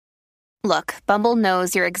Look, Bumble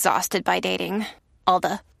knows you're exhausted by dating. All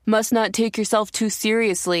the must not take yourself too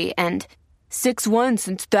seriously and 6'1"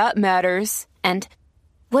 since that matters. And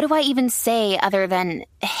what do I even say other than,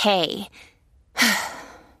 hey?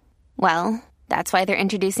 Well, that's why they're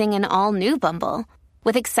introducing an all-new Bumble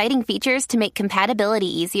with exciting features to make compatibility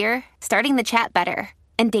easier, starting the chat better,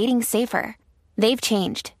 and dating safer. They've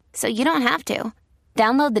changed, so you don't have to.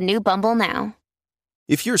 Download the new Bumble now.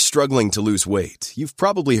 If you're struggling to lose weight, you've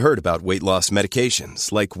probably heard about weight loss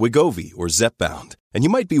medications like Wegovy or Zepbound, and you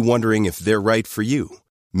might be wondering if they're right for you.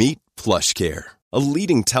 Meet PlushCare, a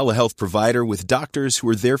leading telehealth provider with doctors who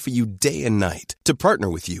are there for you day and night to partner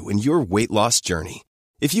with you in your weight loss journey.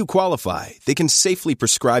 If you qualify, they can safely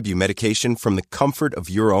prescribe you medication from the comfort of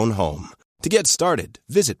your own home. To get started,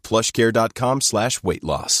 visit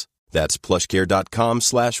plushcare.com/weightloss. That's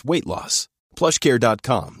plushcare.com/weightloss.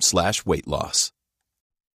 plushcare.com/weightloss.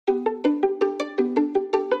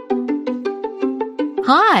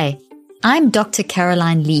 Hi, I'm Dr.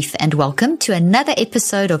 Caroline Leaf, and welcome to another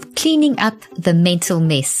episode of Cleaning Up the Mental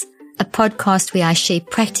Mess, a podcast where I share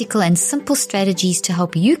practical and simple strategies to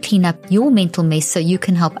help you clean up your mental mess so you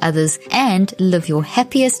can help others and live your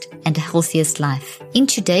happiest and healthiest life. In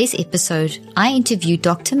today's episode, I interview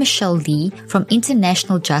Dr. Michelle Lee from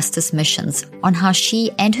International Justice Missions on how she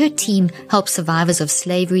and her team help survivors of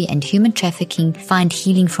slavery and human trafficking find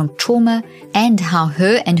healing from trauma, and how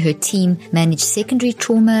her and her team manage secondary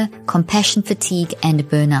trauma, compassion fatigue, and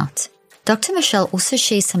burnout. Dr. Michelle also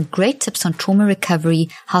shares some great tips on trauma recovery,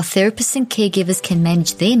 how therapists and caregivers can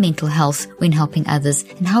manage their mental health when helping others,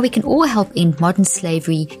 and how we can all help end modern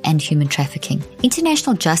slavery and human trafficking.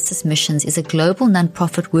 International Justice Missions is a global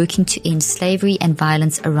nonprofit working to end slavery and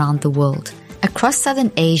violence around the world. Across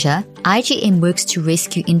Southern Asia, IJM works to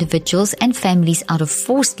rescue individuals and families out of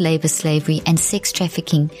forced labor, slavery, and sex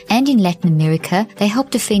trafficking. And in Latin America, they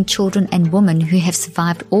help defend children and women who have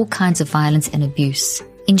survived all kinds of violence and abuse.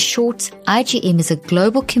 In short, IJM is a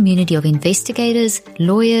global community of investigators,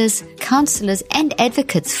 lawyers, counselors, and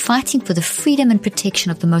advocates fighting for the freedom and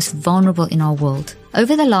protection of the most vulnerable in our world.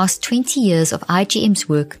 Over the last 20 years of IJM's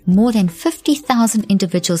work, more than 50,000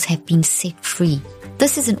 individuals have been set free.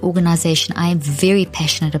 This is an organization I am very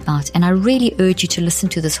passionate about, and I really urge you to listen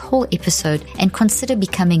to this whole episode and consider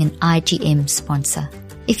becoming an IJM sponsor.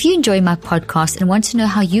 If you enjoy my podcast and want to know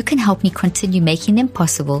how you can help me continue making them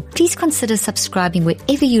possible, please consider subscribing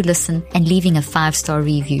wherever you listen and leaving a 5-star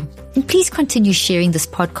review. And please continue sharing this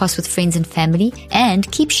podcast with friends and family, and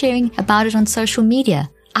keep sharing about it on social media.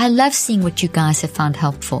 I love seeing what you guys have found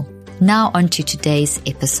helpful. Now on to today's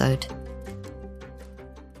episode.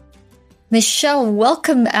 Michelle,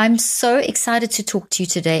 welcome. I'm so excited to talk to you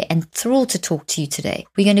today and thrilled to talk to you today.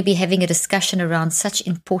 We're going to be having a discussion around such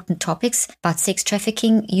important topics about sex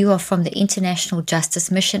trafficking. You are from the International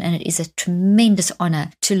Justice Mission, and it is a tremendous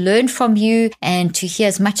honor to learn from you and to hear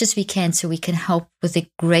as much as we can so we can help with the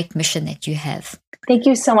great mission that you have. Thank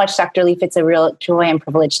you so much, Dr. Leaf. It's a real joy and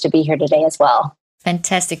privilege to be here today as well.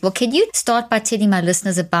 Fantastic. Well, can you start by telling my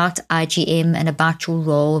listeners about IJM and about your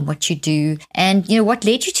role and what you do and, what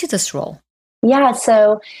led you to this role? Yeah,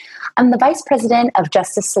 so I'm the Vice President of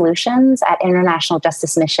Justice Solutions at International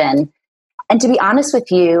Justice Mission. And to be honest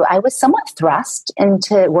with you, I was somewhat thrust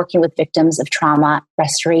into working with victims of trauma,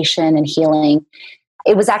 restoration, and healing.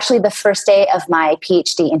 It was actually the first day of my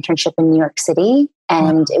PhD internship in New York City,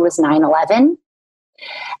 and it was 9/11.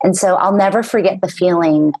 And so I'll never forget the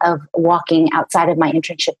feeling of walking outside of my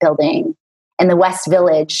internship building in the West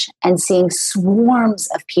Village and seeing swarms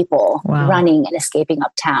of people running and escaping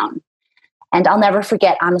uptown. And I'll never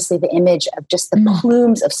forget, honestly, the image of just the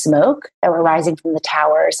plumes of smoke that were rising from the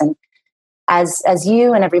towers. And as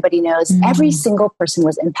you and everybody knows, every single person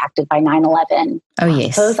was impacted by 9/11. Oh,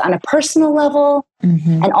 yes. Both on a personal level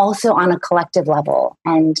and also on a collective level.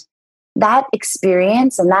 And that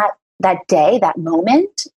experience and that day, that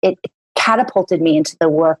moment, it catapulted me into the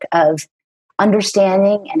work of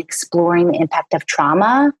understanding and exploring the impact of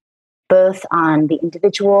trauma, both on the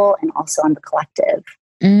individual and also on the collective.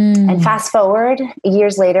 And fast forward,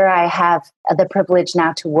 years later, I have the privilege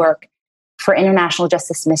now to work for International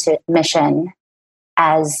Justice Mission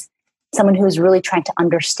as someone who is really trying to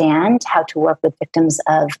understand how to work with victims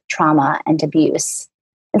of trauma and abuse.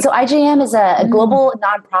 And so IJM is a global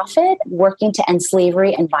nonprofit working to end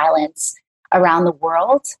slavery and violence around the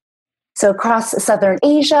world. So across Southern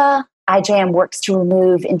Asia, IJM works to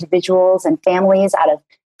remove individuals and families out of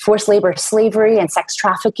forced labor, slavery, and sex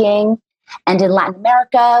trafficking. And in Latin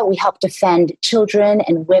America, we help defend children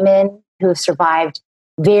and women who have survived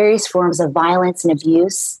various forms of violence and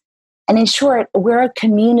abuse. And in short, we're a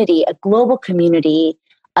community, a global community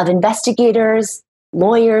of investigators,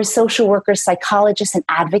 lawyers, social workers, psychologists, and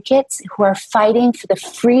advocates who are fighting for the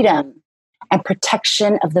freedom and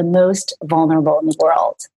protection of the most vulnerable in the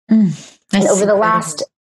world. And over the last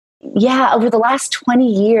 20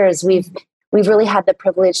 years, we've really had the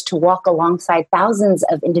privilege to walk alongside thousands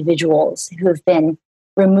of individuals who have been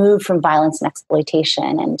removed from violence and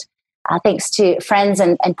exploitation. And thanks to friends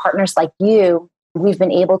and partners like you, we've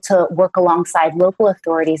been able to work alongside local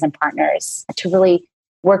authorities and partners to really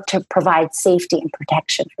work to provide safety and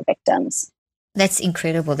protection for victims. That's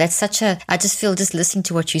incredible. I just feel, just listening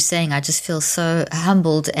to what you're saying, I just feel so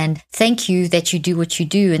humbled, and thank you that you do what you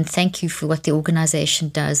do, and thank you for what the organization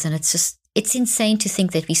does. And it's insane to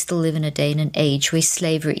think that we still live in a day and an age where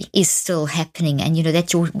slavery is still happening. And,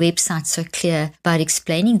 that your website's so clear about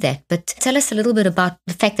explaining that. But tell us a little bit about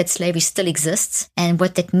the fact that slavery still exists and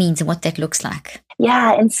what that means and what that looks like.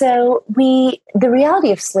 Yeah. And so the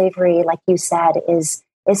reality of slavery, like you said, is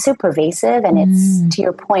so pervasive. And it's, to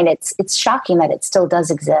your point, it's shocking that it still does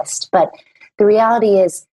exist. But the reality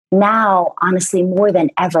is now, honestly, more than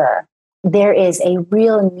ever, there is a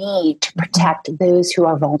real need to protect those who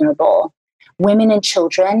are vulnerable. Women and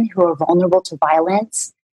children who are vulnerable to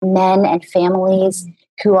violence, men and families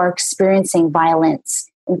who are experiencing violence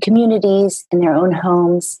in communities, in their own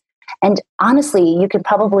homes. And honestly, you can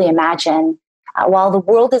probably imagine, while the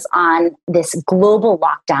world is on this global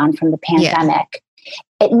lockdown from the pandemic,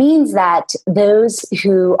 it means that those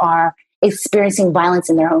who are experiencing violence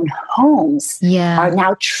in their own homes are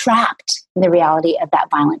now trapped in the reality of that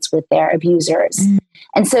violence with their abusers.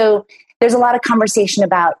 And so there's a lot of conversation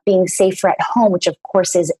about being safer at home, which of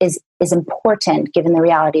course is important given the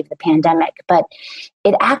reality of the pandemic. But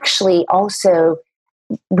it actually also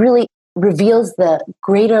really reveals the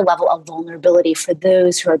greater level of vulnerability for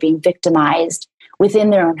those who are being victimized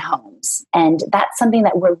within their own homes. And that's something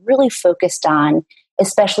that we're really focused on,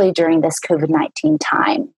 especially during this COVID-19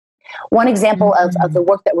 time. One example of the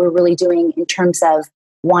work that we're really doing in terms of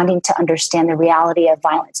wanting to understand the reality of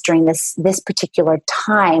violence during this particular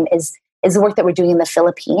time is the work that we're doing in the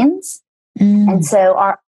Philippines. And so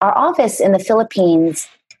our office in the Philippines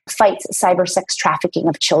fights cyber sex trafficking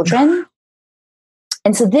of children.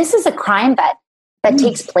 And so this is a crime that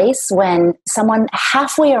takes place when someone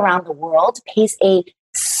halfway around the world pays a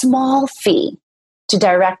small fee to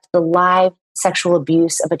direct the live sexual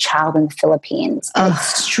abuse of a child in the Philippines. And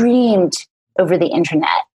it's streamed over the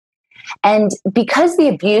internet. And because the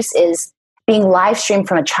abuse is being live streamed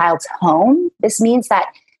from a child's home, this means that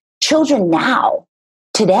children now,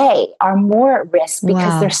 today, are more at risk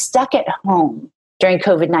because they're stuck at home during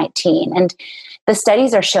COVID-19. And the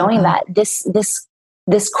studies are showing that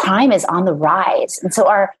this crime is on the rise. And so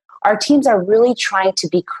our teams are really trying to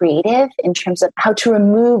be creative in terms of how to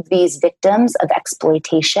remove these victims of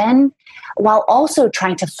exploitation while also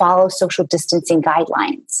trying to follow social distancing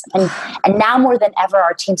guidelines. And now more than ever,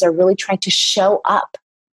 our teams are really trying to show up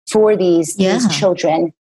for these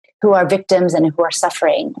children who are victims and who are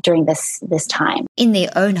suffering during this time. In their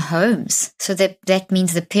own homes. So that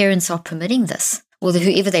means the parents are permitting this, or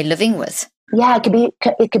whoever they're living with. Yeah,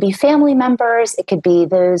 it could be family members. It could be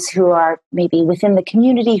those who are maybe within the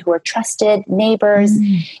community, who are trusted neighbors.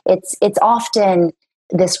 It's often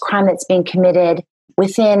this crime that's being committed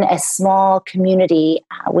within a small community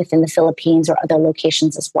within the Philippines or other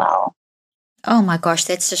locations as well. Oh my gosh,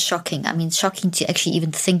 that's just shocking. I mean, shocking to actually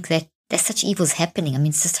even think that there's such evils happening. I mean,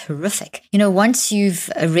 it's just horrific. Once you've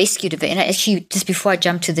rescued it, and actually, just before I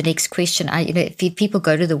jump to the next question, if people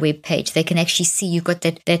go to the webpage, they can actually see you've got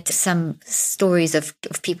that some stories of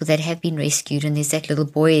people that have been rescued, and there's that little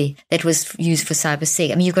boy that was used for cyber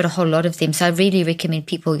sex. I mean, you've got a whole lot of them. So I really recommend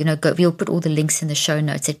people, go. We'll put all the links in the show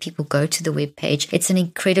notes that people go to the webpage. It's an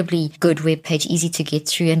incredibly good webpage, easy to get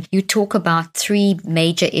through. And you talk about 3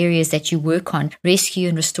 major areas that you work on: rescue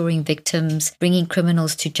and restoring victims, bringing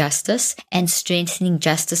criminals to justice, and strengthening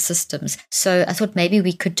justice systems. So I thought maybe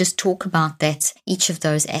we could just talk about that, each of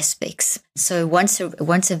those aspects. So once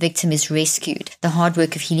a victim is rescued, the hard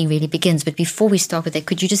work of healing really begins. But before we start with that,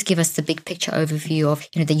 could you just give us the big picture overview of,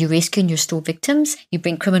 that you rescue and you restore victims, you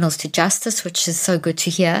bring criminals to justice, which is so good to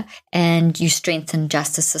hear, and you strengthen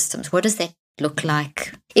justice systems. What does that look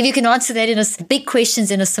like? If you can answer that in big questions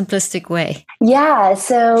in a simplistic way. Yeah.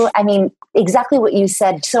 So, I mean, exactly what you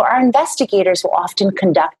said. So our investigators will often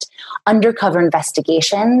conduct undercover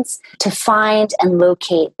investigations to find and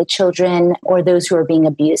locate the children or those who are being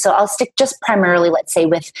abused. So I'll stick just primarily, let's say,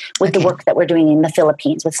 with the work that we're doing in the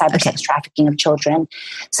Philippines with cyber sex trafficking of children.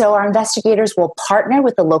 So our investigators will partner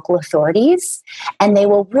with the local authorities, and they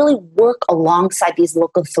will really work alongside these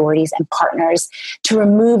local authorities and partners to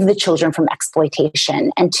remove the children from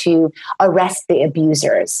exploitation and to arrest the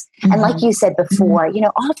abusers. Mm-hmm. And like you said before, you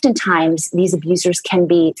know, oftentimes these abusers can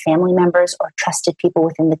be family members or trusted people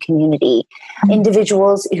within the community,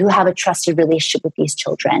 individuals who have a trusted relationship with these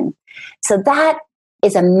children. So that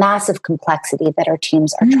is a massive complexity that our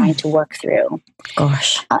teams are trying to work through.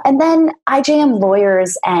 Gosh. And then IJM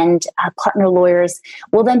lawyers and partner lawyers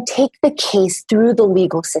will then take the case through the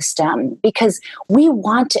legal system, because we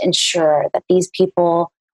want to ensure that these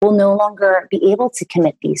people will no longer be able to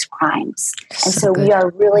commit these crimes. And so we are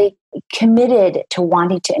really committed to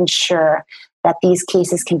wanting to ensure that these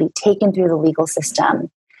cases can be taken through the legal system.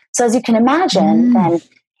 So as you can imagine, then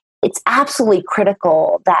it's absolutely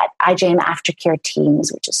critical that IJM aftercare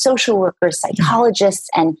teams, which is social workers, psychologists,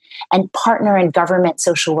 and partner and government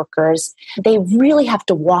social workers, they really have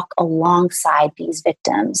to walk alongside these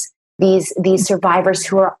victims, these survivors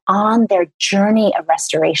who are on their journey of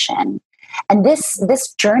restoration. And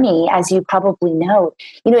this journey, as you probably know,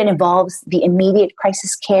 it involves the immediate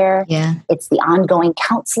crisis care. Yeah. It's the ongoing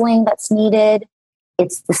counseling that's needed.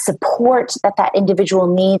 It's the support that individual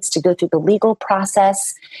needs to go through the legal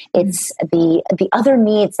process. It's the other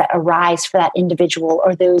needs that arise for that individual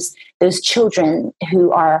or those children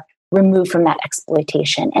who are removed from that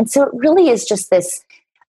exploitation. And so it really is just this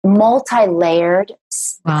multi-layered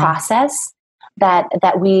process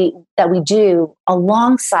that we do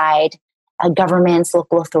alongside governments,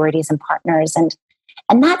 local authorities, and partners.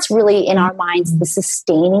 And that's really, in our minds, the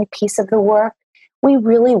sustaining piece of the work. We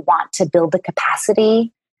really want to build the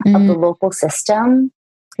capacity of the local system.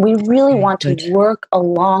 We really want to work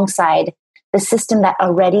alongside the system that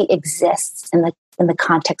already exists in the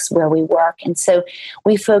context where we work. And so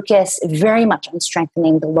we focus very much on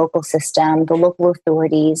strengthening the local system, the local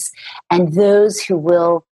authorities, and those who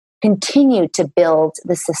will continue to build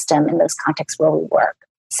the system in those contexts where we work.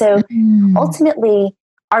 So ultimately,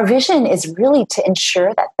 our vision is really to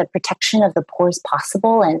ensure that the protection of the poor is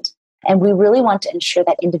possible, and we really want to ensure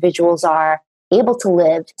that individuals are able to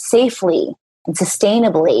live safely and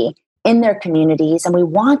sustainably in their communities. And we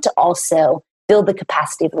want to also build the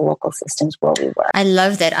capacity of the local systems where we work. I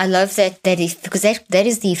love that. That is because that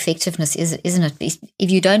is the effectiveness, isn't it? If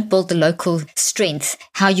you don't build the local strength,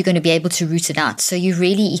 how are you going to be able to root it out? So you're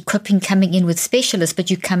really coming in with specialists, but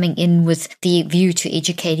you're coming in with the view to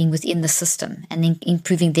educating within the system and then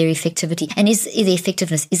improving their effectivity. And is the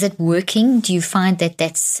effectiveness, is it working? Do you find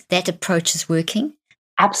that approach is working?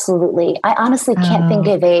 Absolutely. I honestly can't think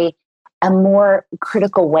of a more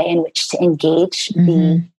critical way in which to engage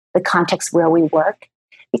the context where we work,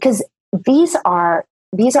 because these are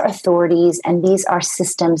authorities and these are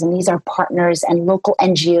systems and these are partners and local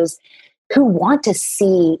NGOs who want to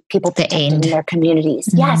see people protected in their communities.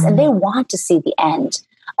 Yes, and they want to see the end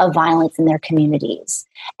of violence in their communities.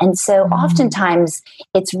 And so oftentimes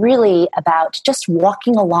it's really about just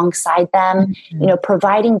walking alongside them,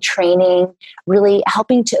 providing training, really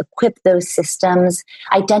helping to equip those systems,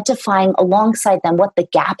 identifying alongside them what the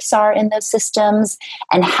gaps are in those systems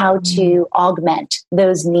and how to augment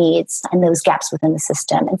those needs and those gaps within the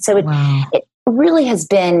system. And so it really has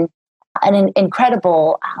been an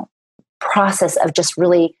incredible process of just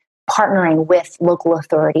really partnering with local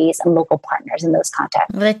authorities and local partners in those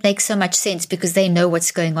contexts. Well, that makes so much sense because they know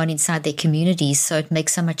what's going on inside their communities. So it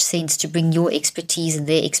makes so much sense to bring your expertise and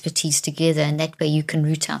their expertise together. And that way you can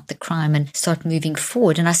root out the crime and start moving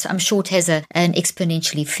forward. And I'm sure it has an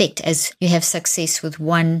exponential effect. As you have success with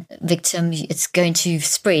one victim, it's going to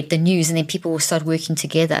spread the news and then people will start working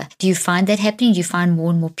together. Do you find that happening? Do you find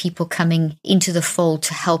more and more people coming into the fold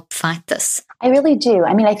to help fight this? I really do.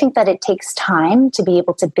 I mean, I think that it takes time to be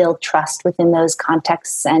able to build trust within those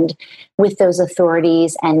contexts and with those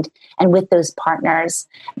authorities and with those partners.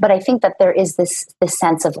 But I think that there is this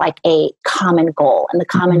sense of like a common goal. And the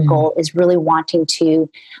common goal is really wanting to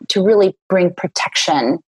really bring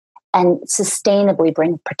protection and sustainably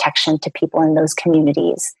bring protection to people in those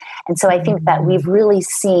communities. And so I think that we've really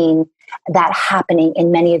seen that happening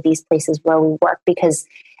in many of these places where we work, because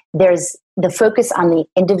there's the focus on the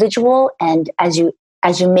individual, and as you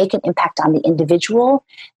make an impact on the individual,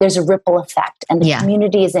 there's a ripple effect, and the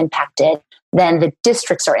community is impacted, then the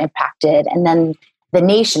districts are impacted, and then the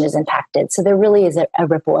nation is impacted. So there really is a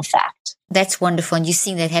ripple effect. That's wonderful. And you're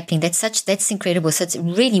seeing that happening. That's incredible. So it's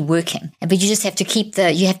really working. But you just have to keep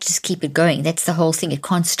it going. That's the whole thing. It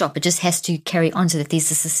can't stop. It just has to carry on so that there's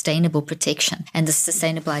a sustainable protection and the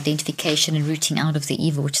sustainable identification and rooting out of the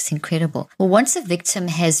evil, which is incredible. Well, once a victim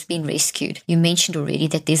has been rescued, you mentioned already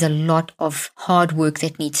that there's a lot of hard work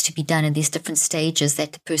that needs to be done, and there's different stages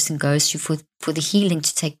that the person goes through for the healing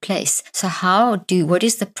to take place. So what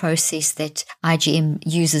is the process that IGM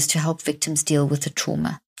uses to help victims deal with the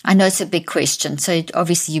trauma? I know it's a big question, so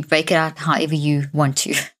obviously you break it out however you want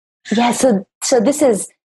to. Yeah, so this is,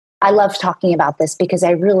 I love talking about this because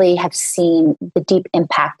I really have seen the deep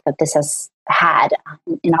impact that this has had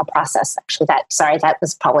in our process. Actually, that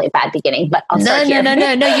was probably a bad beginning, but I'll start here. No,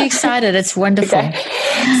 you're excited. It's wonderful.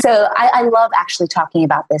 Okay. So I love actually talking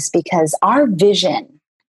about this because our vision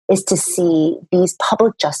is to see these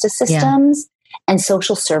public justice systems and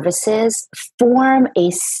social services form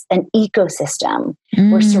an ecosystem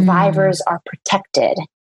where survivors are protected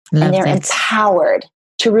and they're empowered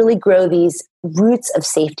to really grow these roots of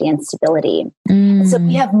safety and stability. And so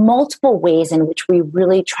we have multiple ways in which we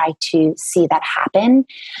really try to see that happen.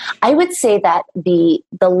 I would say that the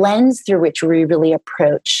lens through which we really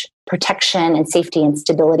approach protection and safety and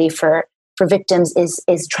stability for victims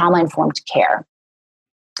is trauma-informed care.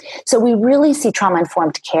 So we really see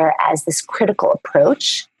trauma-informed care as this critical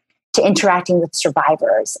approach to interacting with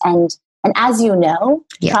survivors. And as you know,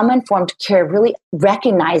 trauma-informed care really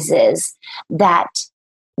recognizes that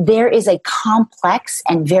there is a complex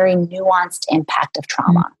and very nuanced impact of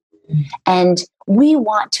trauma. And we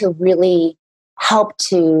want to really help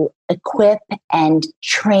to equip and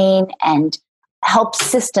train and help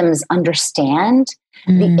systems understand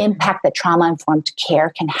the impact that trauma-informed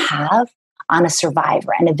care can have on a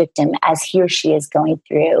survivor and a victim as he or she is going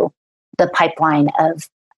through the pipeline of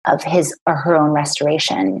his or her own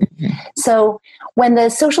restoration. So when the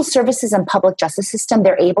social services and public justice system,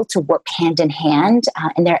 they're able to work hand in hand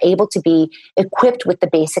and they're able to be equipped with the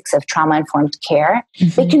basics of trauma-informed care,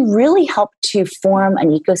 they can really help to form an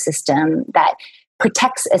ecosystem that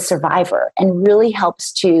protects a survivor and really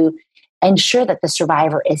helps to ensure that the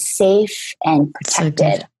survivor is safe and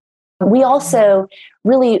protected. We also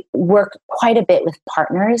really work quite a bit with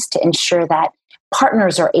partners to ensure that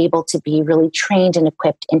partners are able to be really trained and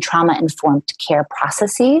equipped in trauma-informed care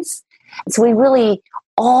processes. So we really,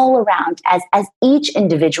 all around, as each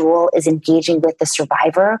individual is engaging with the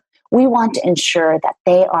survivor, we want to ensure that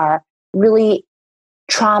they are really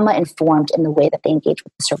trauma-informed in the way that they engage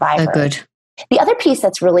with the survivor. Oh, good. The other piece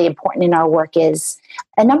that's really important in our work is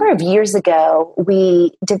a number of years ago,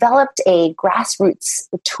 we developed a grassroots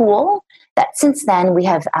tool that since then we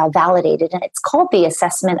have validated, and it's called the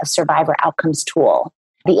Assessment of Survivor Outcomes Tool,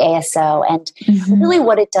 the ASO. And really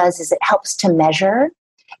what it does is it helps to measure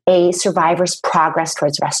a survivor's progress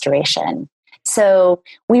towards restoration. So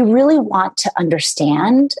we really want to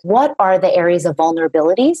understand what are the areas of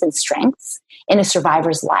vulnerabilities and strengths in a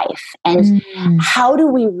survivor's life, and how do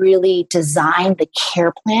we really design the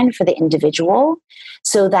care plan for the individual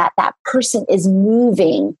so that that person is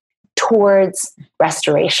moving towards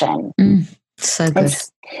restoration. So good.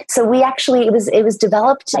 So we actually, it was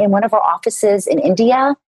developed in one of our offices in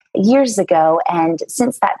India years ago. And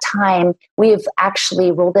since that time, we've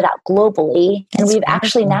actually rolled it out globally. And we've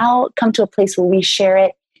actually now come to a place where we share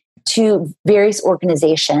it to various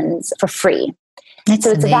organizations for free. That's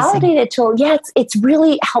so it's amazing. A validated tool. Yeah, it's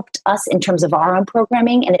really helped us in terms of our own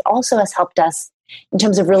programming. And it also has helped us in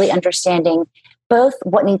terms of really understanding both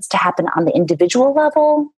what needs to happen on the individual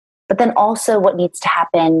level, but then also what needs to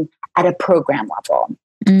happen at a program level.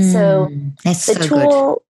 So that's the so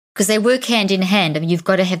tool... good. Because they work hand in hand. I mean, you've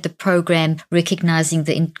got to have the program recognizing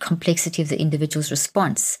the complexity of the individual's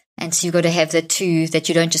response. And so you've got to have the two, that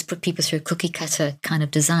you don't just put people through a cookie cutter kind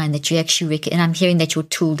of design, that you actually, and I'm hearing that your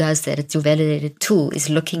tool does that. It's your validated tool is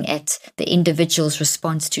looking at the individual's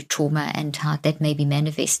response to trauma and how that may be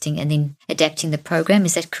manifesting and then adapting the program.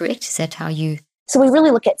 Is that correct? Is that how you... So we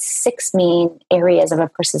really look at 6 main areas of a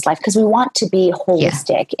person's life because we want to be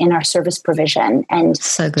holistic in our service provision. And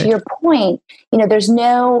so good. To your point, there's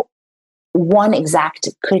no one exact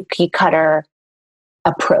cookie cutter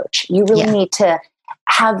approach. You really need to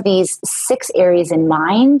have these 6 areas in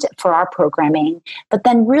mind for our programming, but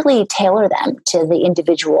then really tailor them to the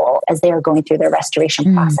individual as they are going through their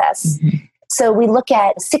restoration process. So we look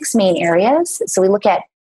at 6 main areas. So we look at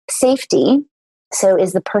safety. So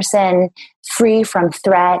is the person free from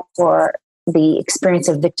threat or the experience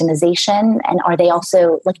of victimization? And are they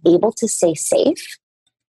also able to stay safe?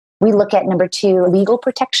 We look at number 2, legal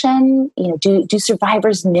protection. Do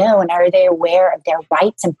survivors know and are they aware of their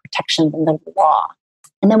rights and protections in the law?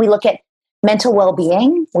 And then we look at mental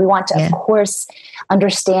well-being. We want to, of course,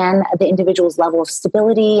 understand the individual's level of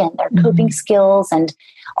stability and their coping skills, and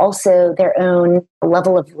also their own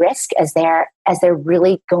level of risk as they're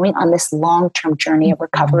really going on this long-term journey of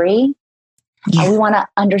recovery. We want to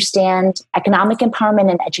understand economic empowerment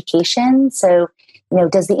and education. So,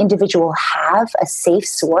 does the individual have a safe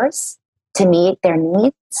source to meet their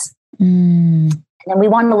needs? And then we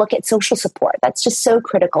want to look at social support. That's just so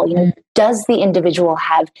critical. Does the individual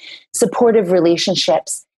have supportive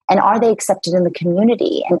relationships, and are they accepted in the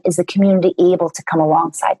community? And is the community able to come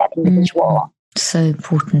alongside that individual? So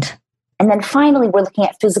important. And then finally, we're looking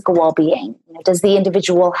at physical well-being. Does the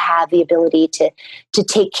individual have the ability to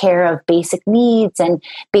take care of basic needs and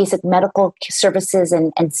basic medical services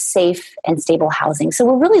and safe and stable housing? So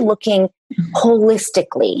we're really looking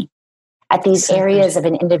holistically at these areas of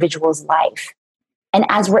an individual's life. And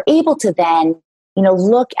as we're able to then,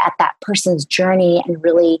 look at that person's journey and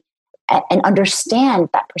really and understand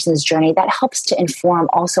that person's journey, that helps to inform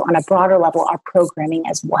also on a broader level our programming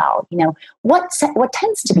as well. What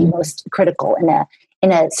tends to be most critical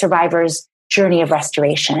in a survivor's journey of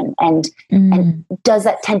restoration, and does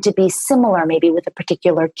that tend to be similar maybe with a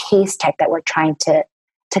particular case type that we're trying to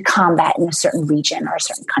combat in a certain region or a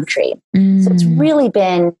certain country? So it's really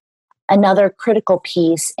been another critical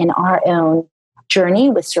piece in our own journey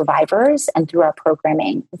with survivors and through our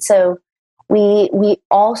programming. And so we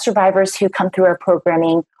all survivors who come through our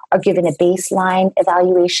programming are given a baseline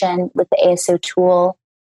evaluation with the ASO tool,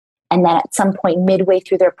 and then at some point midway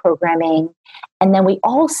through their programming. And then we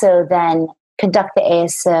also then conduct the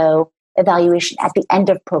ASO evaluation at the end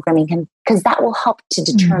of programming, because that will help to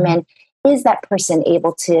determine, is that person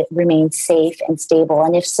able to remain safe and stable?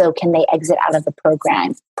 And if so, can they exit out of the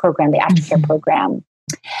program, the aftercare program?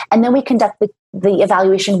 And then we conduct the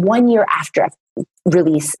evaluation 1 year after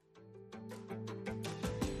release.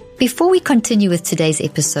 Before we continue with today's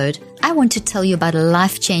episode, I want to tell you about a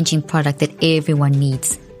life-changing product that everyone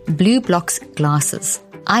needs, BlueBlox glasses.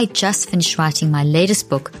 I just finished writing my latest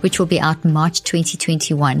book, which will be out in March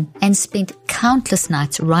 2021, and spent countless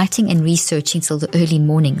nights writing and researching till the early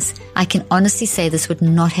mornings. I can honestly say this would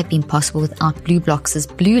not have been possible without BlueBlox's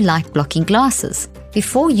blue light blocking glasses.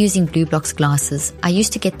 Before using BlueBlox glasses, I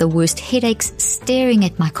used to get the worst headaches staring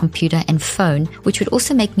at my computer and phone, which would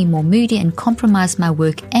also make me more moody and compromise my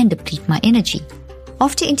work and deplete my energy.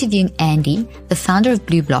 After interviewing Andy, the founder of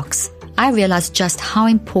BlueBlox, I realized just how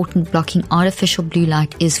important blocking artificial blue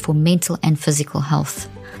light is for mental and physical health.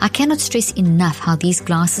 I cannot stress enough how these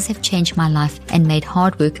glasses have changed my life and made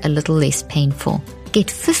hard work a little less painful. Get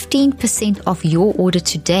 15% off your order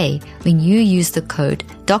today when you use the code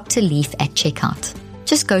Dr. Leaf at checkout.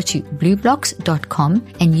 Just go to blueblocks.com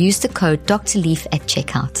and use the code Dr. Leaf at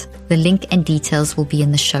checkout. The link and details will be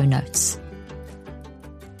in the show notes.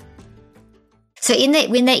 So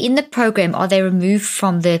when they're in the program, are they removed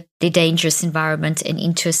from the dangerous environment and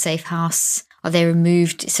into a safe house? Are they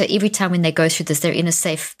removed? So every time when they go through this, they're in a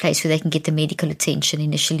safe place where they can get the medical attention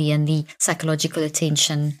initially and the psychological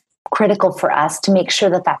attention. Critical for us to make sure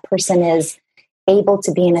that that person is able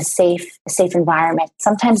to be in a safe environment.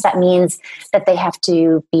 Sometimes that means that they have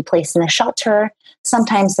to be placed in a shelter.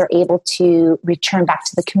 Sometimes they're able to return back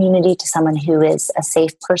to the community to someone who is a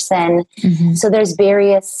safe person. So there's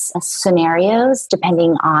various scenarios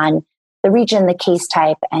depending on the region, the case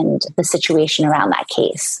type, and the situation around that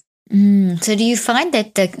case. So do you find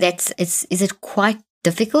that is it quite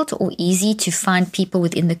difficult or easy to find people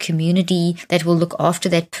within the community that will look after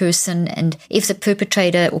that person? And if the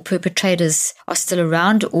perpetrator or perpetrators are still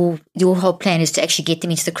around, or your whole plan is to actually get them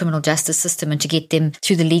into the criminal justice system and to get them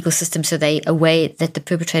through the legal system so they away, that the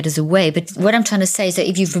perpetrator's away. But what I'm trying to say is that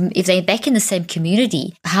if they're back in the same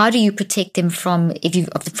community, how do you protect them from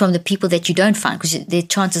the people that you don't find? Because the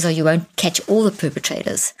chances are you won't catch all the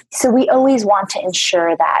perpetrators. So we always want to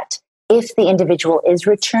ensure that if the individual is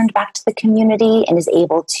returned back to the community and is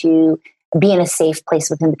able to be in a safe place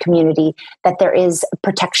within the community, that there is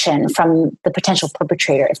protection from the potential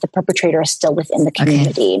perpetrator if the perpetrator is still within the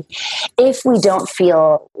community. Okay. If we don't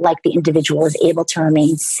feel like the individual is able to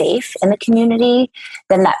remain safe in the community,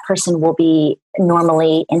 then that person will be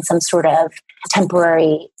normally in some sort of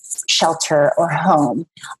temporary shelter or home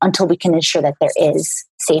until we can ensure that there is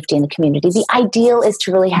safety in the community. The ideal is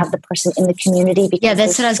to really have the person in the community because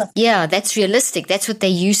that's realistic. That's what they're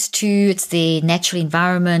used to. It's their natural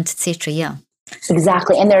environment, etc. Yeah,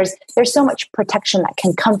 exactly. And there's so much protection that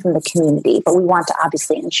can come from the community, but we want to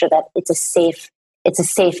obviously ensure that it's a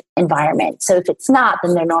safe environment. So if it's not,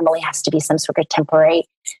 then there normally has to be some sort of temporary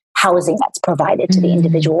housing that's provided to the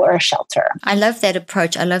individual or a shelter. I love that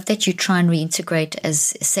approach. I love that you try and reintegrate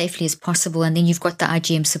as safely as possible. And then you've got the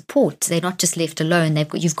IGM support. They're not just left alone.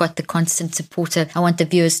 You've got the constant supporter. I want the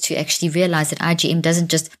viewers to actually realize that IGM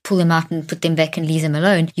doesn't just pull them out and put them back and leave them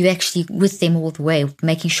alone. You're actually with them all the way,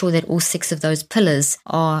 making sure that all 6 of those pillars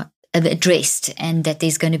are addressed and that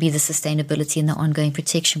there's going to be the sustainability and the ongoing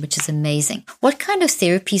protection, which is amazing. What kind of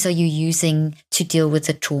therapies are you using to deal with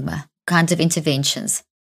the trauma? Kinds of interventions?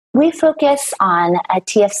 We focus on a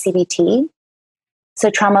TFCBT, so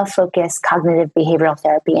trauma-focused cognitive behavioral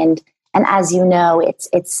therapy. And as you know,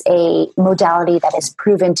 it's a modality that is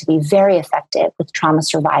proven to be very effective with trauma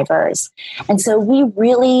survivors. And so we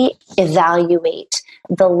really evaluate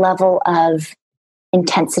the level of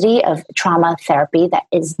intensity of trauma therapy that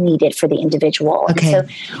is needed for the individual. Okay. And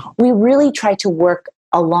so we really try to work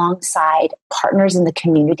alongside partners in the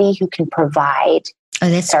community who can provide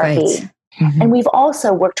therapy. Great. Mm-hmm. And we've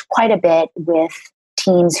also worked quite a bit with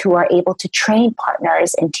teams who are able to train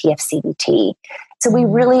partners in TFCBT. So we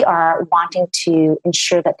really are wanting to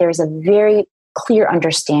ensure that there's a very clear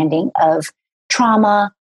understanding of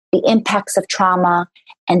trauma, the impacts of trauma,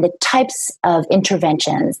 and the types of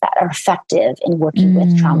interventions that are effective in working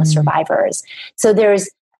with trauma survivors. So there's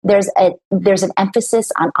an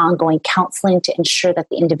emphasis on ongoing counseling to ensure that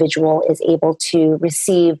the individual is able to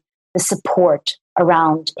receive the support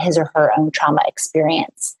around his or her own trauma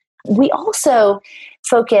experience. We also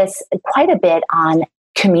focus quite a bit on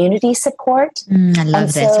community support. I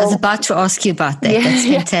love that. I was about to ask you about that. That's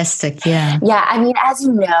fantastic. Yeah. Yeah. I mean, as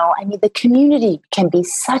you know, the community can be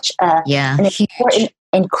such an important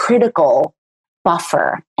and critical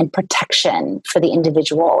buffer and protection for the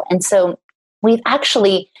individual. And so we've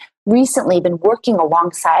actually recently been working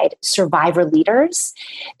alongside survivor leaders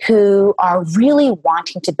who are really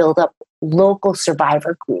wanting to build up local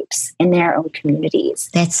survivor groups in their own communities.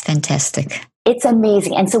 That's fantastic. It's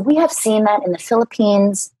amazing. And so we have seen that in the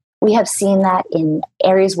Philippines. We have seen that in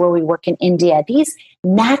areas where we work in India. These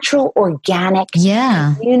natural, organic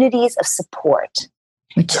communities of support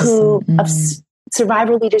of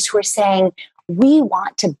survivor leaders who are saying, we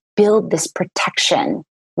want to build this protection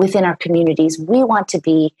within our communities. We want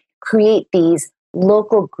to create these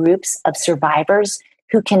local groups of survivors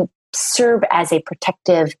who can serve as a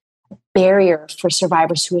protective barrier for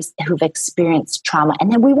survivors who've experienced trauma.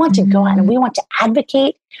 And then we want to go out and we want to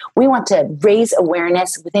advocate. We want to raise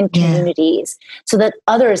awareness within communities so that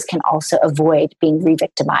others can also avoid being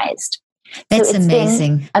re-victimized. That's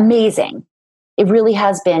amazing. Amazing. It really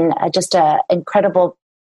has been just an incredible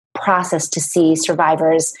process to see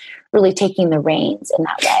survivors really taking the reins in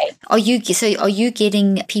that way. Are you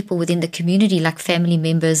getting people within the community, like family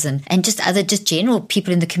members and just general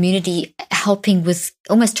people in the community, helping with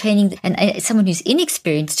almost training and someone who's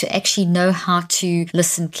inexperienced to actually know how to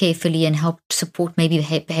listen carefully and help support maybe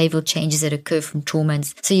behavioral changes that occur from trauma? And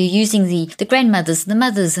so you're using the grandmothers, the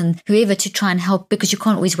mothers and whoever to try and help, because you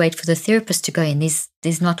can't always wait for the therapist to go in.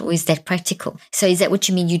 There's not always that practical. So is that what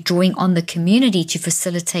you mean? You're drawing on the community to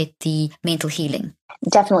facilitate the mental healing?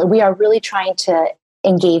 Definitely. We are really trying to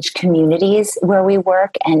engage communities where we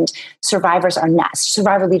work, and survivor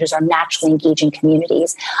leaders are naturally engaging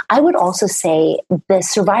communities. I would also say the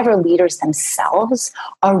survivor leaders themselves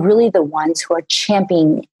are really the ones who are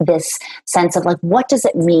championing this sense of what does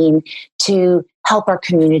it mean to help our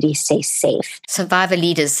community stay safe. Survivor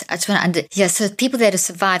leaders. I just want to so people that have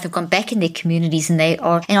survived have gone back in their communities, and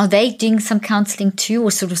are they doing some counseling too, or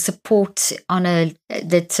sort of support on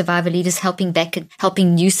the survivor leaders helping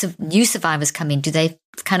new survivors come in? Do they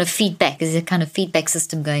kind of feedback? Is there kind of feedback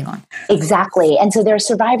system going on? Exactly. And so there are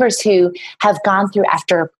survivors who have gone through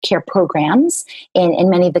aftercare programs in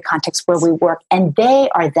many of the contexts where we work, and they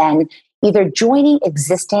are then either joining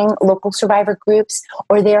existing local survivor groups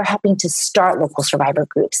or they're helping to start local survivor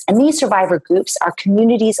groups. And these survivor groups are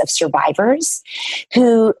communities of survivors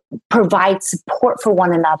who provide support for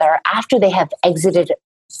one another after they have exited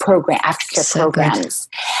aftercare programs.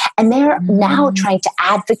 Good. And they're now trying to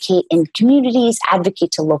advocate in communities,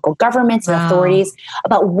 advocate to local governments and authorities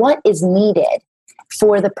about what is needed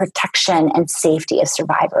for the protection and safety of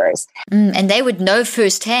survivors. And they would know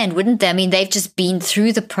firsthand, wouldn't they? I mean, they've just been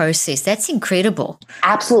through the process. That's incredible.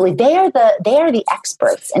 Absolutely. They are the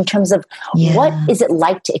experts in terms of what is it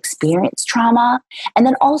like to experience trauma, and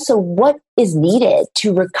then also what is needed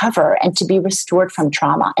to recover and to be restored from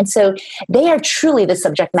trauma. And so they are truly the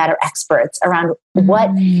subject matter experts around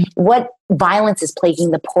what violence is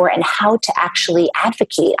plaguing the poor and how to actually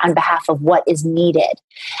advocate on behalf of what is needed.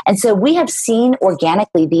 And so we have seen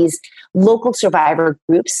organically these local survivor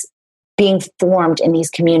groups being formed in these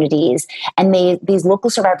communities. And these local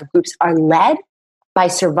survivor groups are led by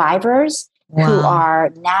survivors who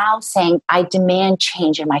are now saying, I demand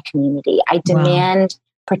change in my community. I demand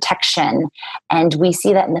protection. And we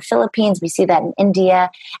see that in the Philippines, we see that in India,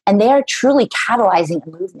 and they are truly catalyzing a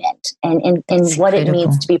movement in what it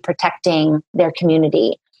means to be protecting their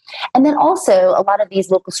community. And then also a lot of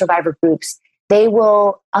these local survivor groups, they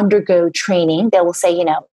will undergo training. They will say,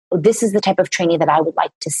 this is the type of training that I would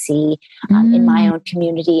like to see in my own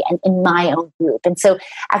community and in my own group. And so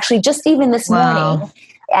actually just even this morning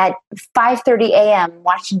at 5:30 a.m.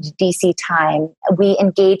 Washington, D.C. time, we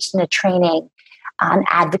engaged in a training on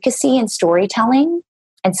advocacy and storytelling.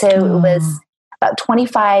 And so it was about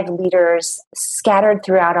 25 leaders scattered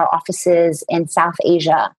throughout our offices in South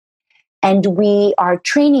Asia. And we are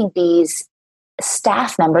training these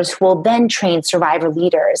staff members who will then train survivor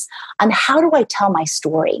leaders on how do I tell my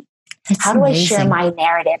story? How do I share my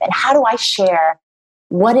narrative? And how do I share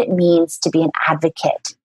what it means to be an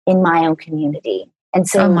advocate in my own community? And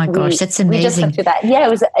so, oh my gosh, that's amazing. We just went through that. Yeah, it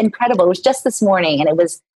was incredible. It was just this morning, and it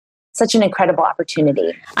was such an incredible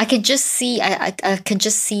opportunity. I can just see, I can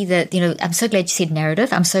just see that, I'm so glad you said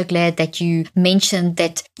narrative. I'm so glad that you mentioned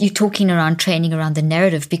that you're talking around training around the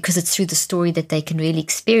narrative, because it's through the story that they can really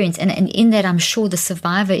experience. And in that, I'm sure the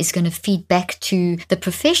survivor is going to feed back to the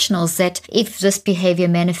professionals that if this behavior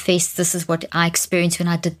manifests, this is what I experienced when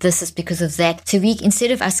I did this, is because of that. So we,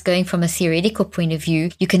 instead of us going from a theoretical point of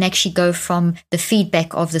view, you can actually go from the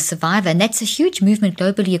feedback of the survivor. And that's a huge movement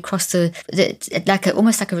globally across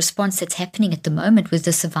almost like a response that's happening at the moment with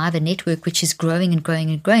the survivor network, which is growing and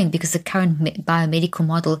growing and growing, because the current biomedical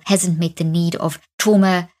model hasn't met the need of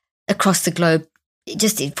trauma across the globe,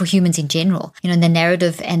 just for humans in general. And the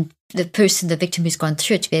narrative and the person, the victim who's gone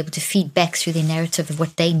through it, to be able to feed back through their narrative of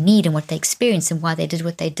what they need and what they experience and why they did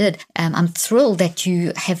what they did. I'm thrilled that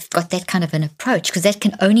you have got that kind of an approach, because that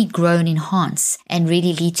can only grow and enhance and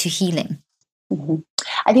really lead to healing. Mm-hmm.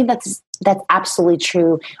 I think that's absolutely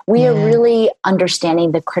true. We are really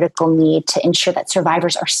understanding the critical need to ensure that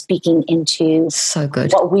survivors are speaking into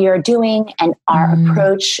what we are doing and our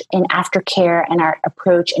approach in aftercare and our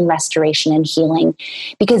approach in restoration and healing,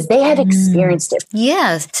 because they have experienced it.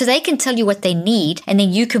 Yeah, so they can tell you what they need, and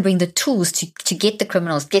then you can bring the tools to get the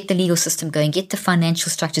criminals, get the legal system going, get the financial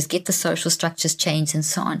structures, get the social structures changed and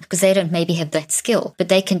so on, because they don't maybe have that skill, but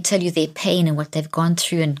they can tell you their pain and what they've gone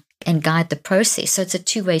through and guide the process. So it's a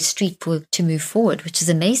two-way street to move forward, which is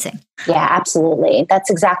amazing. Yeah, absolutely.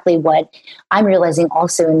 That's exactly what I'm realizing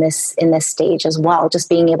also in this stage as well. Just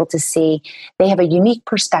being able to see they have a unique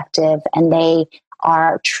perspective, and they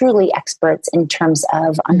are truly experts in terms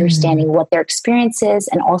of understanding what their experience is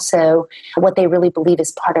and also what they really believe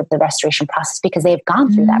is part of the restoration process, because they've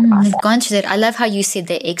gone through that process. They've gone through that. I love how you said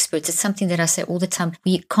they're experts. It's something that I say all the time.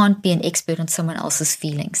 We can't be an expert on someone else's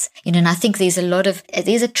feelings. And I think there's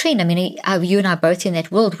a trend. I mean, you and I are both in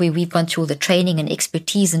that world where we've gone through all the training and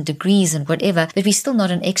expertise and degrees and whatever, but we're still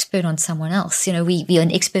not an expert on someone else. We are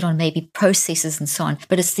an expert on maybe processes and so on,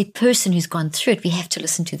 but it's the person who's gone through it. We have to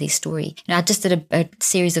listen to their story. I just did a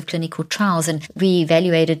series of clinical trials, and we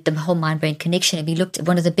evaluated the whole mind-brain connection, and we looked at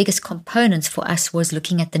one of the biggest components for us was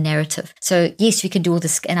looking at the narrative. So yes, we can do all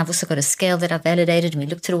this, and I've also got a scale that I validated, and we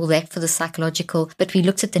looked at all that for the psychological, but we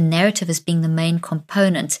looked at the narrative as being the main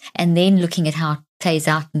component, and then looking at how it plays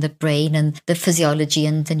out in the brain and the physiology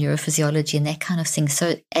and the neurophysiology and that kind of thing.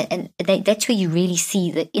 So that's where you really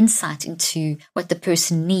see the insight into what the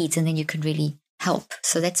person needs, and then you can really help.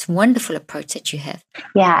 So that's a wonderful approach that you have.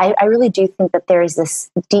 Yeah, I really do think that there is this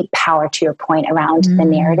deep power, to your point, around the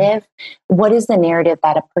narrative. What is the narrative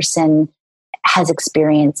that a person has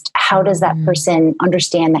experienced? How does that person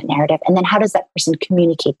understand that narrative? And then how does that person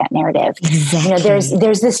communicate that narrative? Exactly.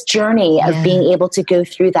 There's this journey of being able to go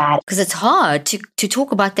through that. Because it's hard to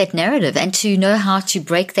talk about that narrative and to know how to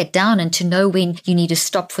break that down and to know when you need to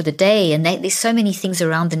stop for the day. And there's so many things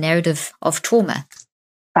around the narrative of trauma.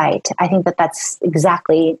 Right. I think that's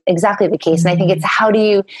exactly the case. And I think it's how do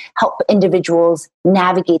you help individuals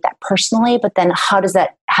navigate that personally, but then how does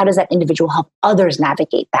that individual help others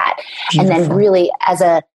navigate that? Beautiful. And then really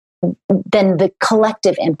then the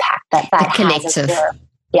collective impact that has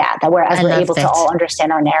that we're able to all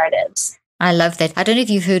understand our narratives. I love that. I don't know if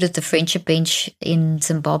you've heard of the Friendship Bench in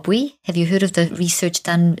Zimbabwe. Have you heard of the research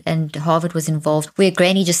done, and Harvard was involved, where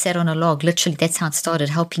Granny just sat on a log? Literally, that's how it started,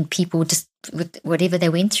 helping people just with whatever they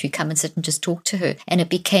went through, come and sit and just talk to her. And it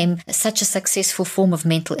became such a successful form of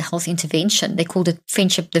mental health intervention. They called it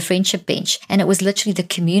the friendship bench. And it was literally the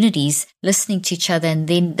communities listening to each other, and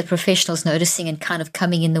then the professionals noticing and kind of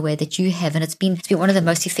coming in the way that you have. And it's been one of the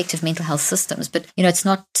most effective mental health systems. But, it's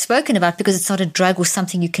not spoken about because it's not a drug or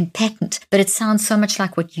something you can patent. But it sounds so much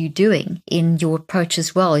like what you're doing in your approach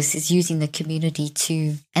as well, is using the community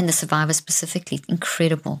and the survivors specifically.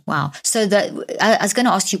 Incredible. Wow. So I was going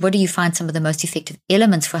to ask you, what do you find some of the most effective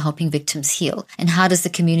elements for helping victims heal? And how does the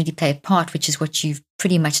community play a part, which is what you've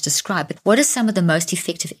pretty much described. But what are some of the most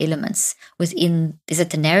effective elements within? Is it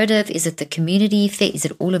the narrative? Is it the community effect? Is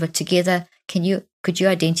it all of it together? Could you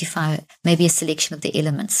identify maybe a selection of the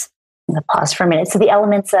elements? I'm going to pause for a minute. So the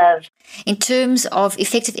elements of... In terms of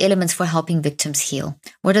effective elements for helping victims heal,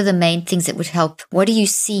 what are the main things that would help? What are you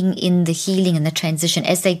seeing in the healing and the transition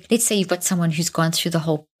as let's say you've got someone who's gone through the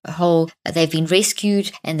whole, they've been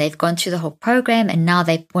rescued and they've gone through the whole program, and now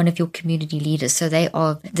they're one of your community leaders. So they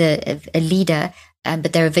are a leader,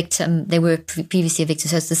 but they're a victim. They were previously a victim,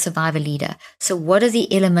 so it's the survivor leader. So what are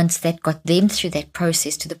the elements that got them through that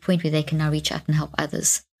process to the point where they can now reach out and help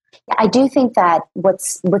others? I do think that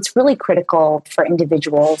what's really critical for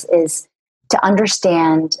individuals is to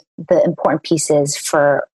understand the important pieces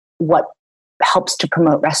for what helps to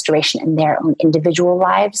promote restoration in their own individual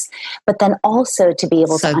lives, but then also to be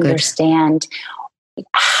able to understand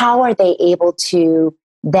how are they able to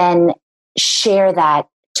then share that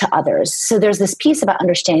to others. So there's this piece about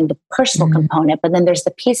understanding the personal component, but then there's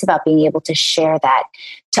the piece about being able to share that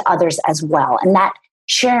to others as well. And that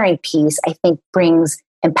sharing piece, I think, brings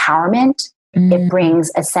empowerment. It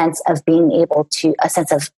brings a sense of a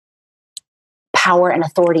sense of power and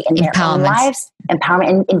authority in their own lives,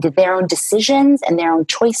 empowerment into their own decisions and their own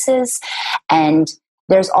choices. And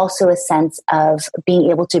there's also a sense of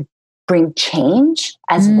being able to bring change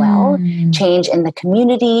as well, change in the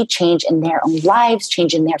community, change in their own lives,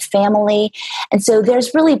 change in their family. And so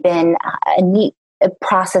there's really been a neat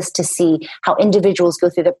process to see how individuals go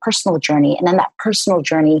through their personal journey, and then that personal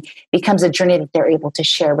journey becomes a journey that they're able to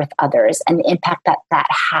share with others, and the impact that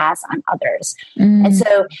has on others. And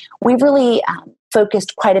so we really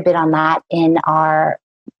focused quite a bit on that in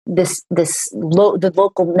the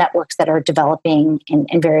local networks that are developing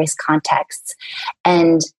in various contexts.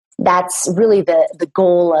 And that's really the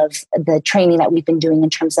goal of the training that we've been doing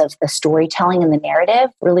in terms of the storytelling and the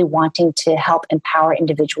narrative, really wanting to help empower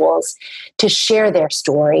individuals to share their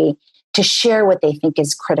story, to share what they think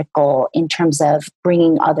is critical in terms of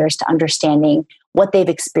bringing others to understanding what they've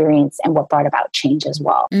experienced and what brought about change as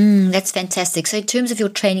well. That's fantastic. So in terms of your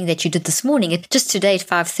training that you did this morning, just today at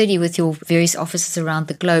 5:30 with your various offices around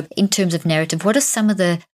the globe, in terms of narrative, what are some of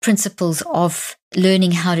the principles of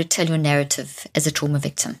learning how to tell your narrative as a trauma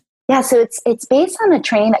victim? Yeah, so it's based on a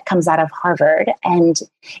training that comes out of Harvard, and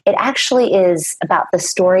it actually is about the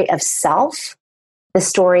story of self, the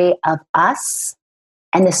story of us,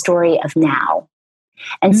 and the story of now.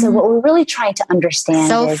 And so what we're really trying to understand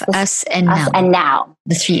self, is us, and now.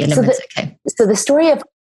 The three elements, So the story of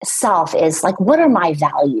self is like, what are my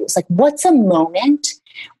values? Like, what's a moment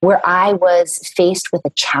where I was faced with a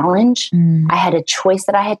challenge? I had a choice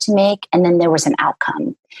that I had to make, and then there was an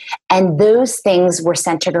outcome. And those things were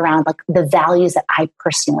centered around like the values that I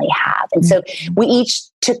personally have. And so we each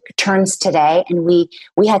took turns today, and we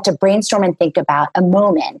had to brainstorm and think about a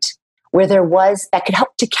moment where there was that could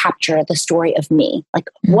help to capture the story of me. Like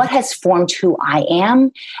what has formed who I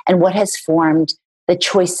am, and what has formed the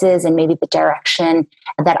choices and maybe the direction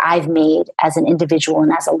that I've made as an individual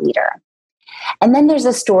and as a leader. And then there's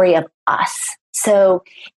a story of us. So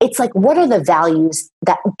it's like, what are the values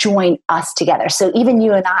that join us together? So even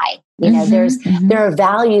you and I, there are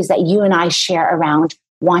values that you and I share around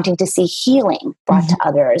wanting to see healing brought to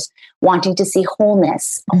others, wanting to see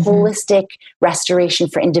wholeness, a holistic restoration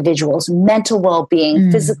for individuals, mental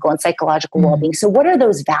well-being, physical and psychological well-being. So what are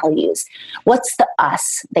those values? What's the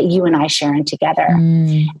us that you and I share in together?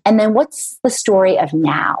 And then what's the story of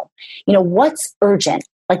now? What's urgent?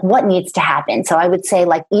 Like what needs to happen? So I would say,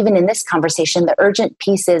 like, even in this conversation, the urgent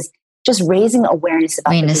piece is just raising awareness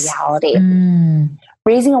about the reality.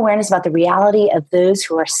 Raising awareness about the reality of those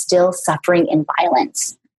who are still suffering in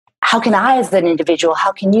violence. How can I as an individual,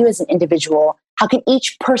 how can you as an individual, how can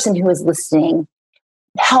each person who is listening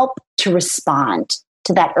help to respond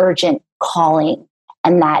to that urgent calling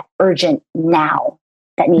and that urgent now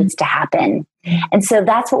that needs to happen? And so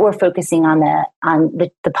that's what we're focusing on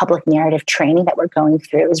the public narrative training that we're going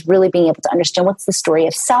through, is really being able to understand what's the story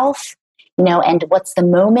of self, and what's the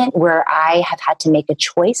moment where I have had to make a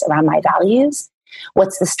choice around my values.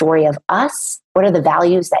 What's the story of us? What are the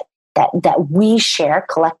values that we share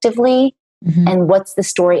collectively? And what's the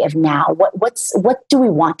story of now? What do we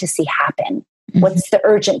want to see happen? What's the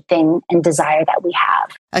urgent thing and desire that we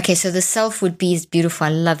have? Okay, so the self would be beautiful. I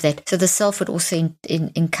love that. So the self would also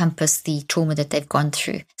encompass the trauma that they've gone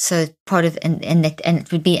through. So part of and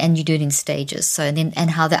it would be, and you do it in stages. So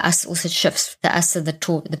and how the us also shifts, the us and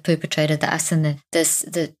the perpetrator, the us and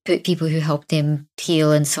the people who help them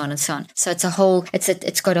heal, and so on and so on. So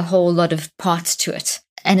it's got a whole lot of parts to it,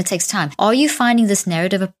 and it takes time. Are you finding this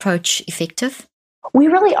narrative approach effective? We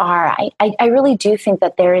really are. I really do think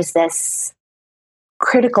that there is this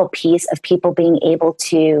critical piece of people being able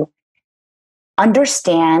to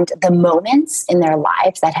understand the moments in their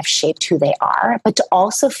lives that have shaped who they are, but to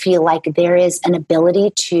also feel like there is an ability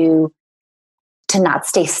to not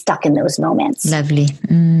stay stuck in those moments. Lovely.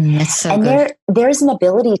 That's so and good. There's an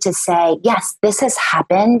ability to say, yes, this has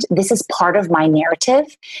happened. This is part of my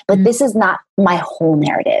narrative, but this is not my whole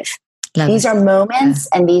narrative. These are moments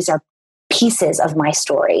and these are pieces of my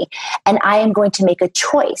story. And I am going to make a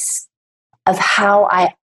choice of how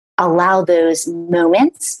I allow those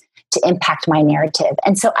moments to impact my narrative.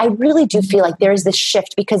 And so I really do feel like there is this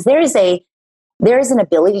shift, because there is an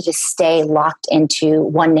ability to stay locked into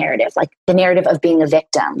one narrative, like the narrative of being a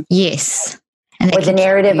victim. Yes. Or the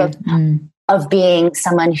narrative of being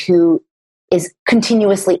someone who is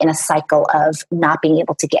continuously in a cycle of not being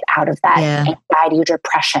able to get out of that anxiety or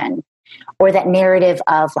depression, or that narrative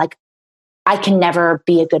of like, I can never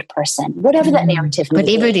be a good person, whatever that narrative may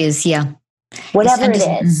be. Whatever it is, whatever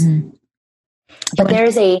it is. But there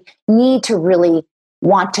is a need to really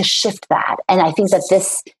want to shift that. And I think that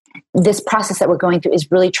this process that we're going through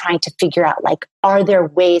is really trying to figure out, like, are there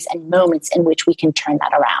ways and moments in which we can turn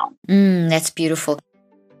that around? That's beautiful.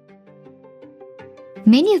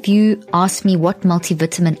 Many of you ask me what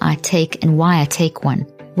multivitamin I take and why I take one.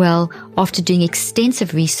 Well, after doing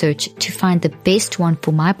extensive research to find the best one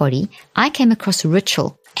for my body, I came across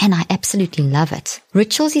Ritual, and I absolutely love it.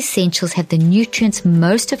 Ritual's essentials have the nutrients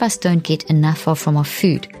most of us don't get enough of from our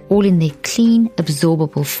food, all in their clean,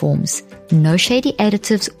 absorbable forms. No shady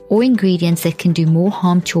additives or ingredients that can do more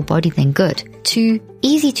harm to your body than good. 2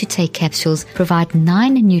 easy-to-take capsules provide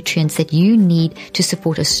 9 nutrients that you need to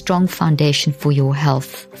support a strong foundation for your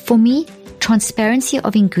health. For me, transparency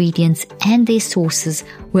of ingredients and their sources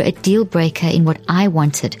were a deal breaker in what I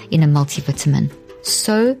wanted in a multivitamin.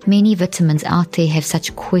 So many vitamins out there have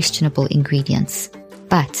such questionable ingredients.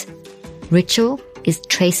 But Ritual is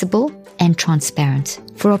traceable and transparent.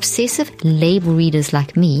 For obsessive label readers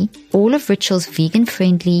like me, all of Ritual's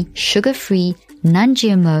vegan-friendly, sugar-free,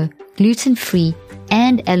 non-GMO, gluten-free,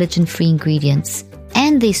 and allergen-free ingredients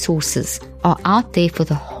and their sources are out there for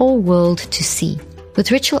the whole world to see.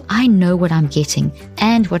 With Ritual, I know what I'm getting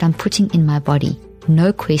and what I'm putting in my body.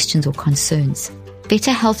 No questions or concerns.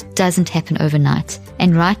 Better health doesn't happen overnight.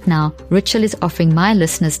 And right now, Ritual is offering my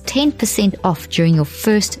listeners 10% off during your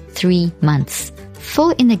first 3 months.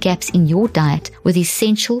 Fill in the gaps in your diet with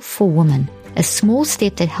Essential for Women, a small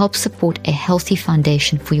step that helps support a healthy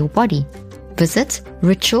foundation for your body. Visit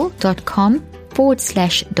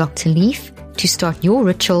ritual.com/Dr. Leaf to start your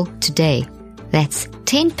ritual today. That's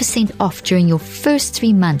 10% off during your first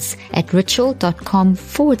 3 months at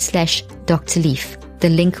ritual.com/Dr. Leaf. The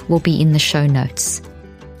link will be in the show notes.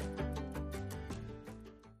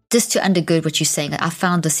 Just to undergird what you're saying, I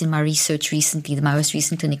found this in my research recently, my most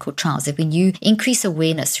recent clinical trials, that when you increase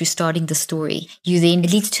awareness through starting the story,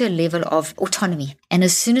 it leads to a level of autonomy. And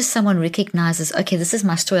as soon as someone recognizes, okay, this is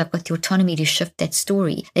my story, I've got the autonomy to shift that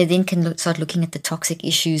story, they then can start looking at the toxic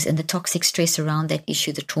issues and the toxic stress around that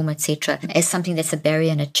issue, the trauma, etc., as something that's a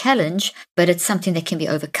barrier and a challenge, but it's something that can be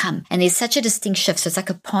overcome. And there's such a distinct shift. So it's like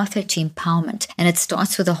a pathway to empowerment. And it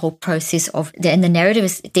starts with the whole process of, and the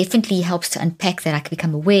narrative definitely helps to unpack that I can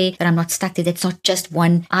become aware that I'm not stuck there. That's not just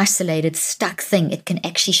one isolated, stuck thing. It can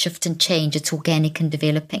actually shift and change. It's organic and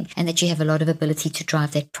developing, and that you have a lot of ability to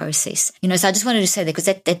drive that process. So I just wanted to say that, because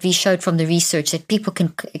that we showed from the research that people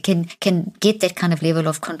can get that kind of level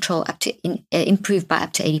of control up to improve by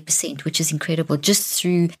up to 80%, which is incredible, just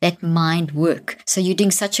through that mind work. So you're doing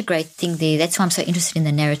such a great thing there. That's why I'm so interested in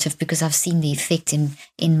the narrative, because I've seen the effect in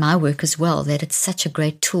my work as well, that it's such a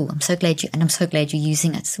great tool. I'm so glad you're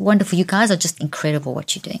using it. It's wonderful. You guys are just incredible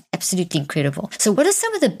what you're doing. Absolutely incredible. So what are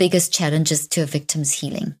some of the biggest challenges to a victim's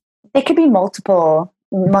healing? There could be multiple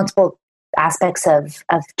aspects of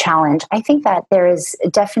challenge. I think that there is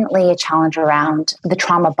definitely a challenge around the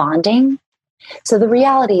trauma bonding. So the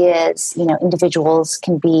reality is, individuals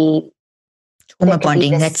can be trauma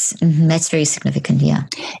bonding. That's very significant. Yeah.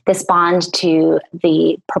 This bond to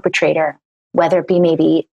the perpetrator, whether it be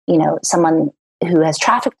maybe, someone who has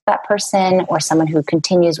trafficked that person or someone who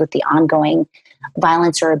continues with the ongoing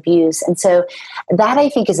violence or abuse. And so that, I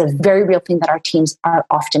think, is a very real thing that our teams are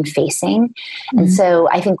often facing. Mm-hmm. And so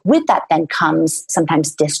I think with that then comes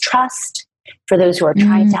sometimes distrust for those who are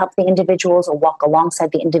trying to help the individuals or walk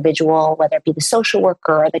alongside the individual, whether it be the social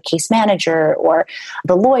worker or the case manager or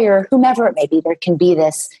the lawyer, whomever it may be. There can be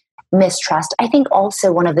this mistrust. I think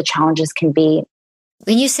also one of the challenges can be,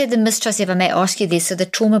 when you say the mistrust, if I may ask you this, so the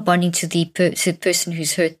trauma bonding to the person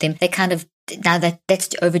who's hurt them, they kind of, now that's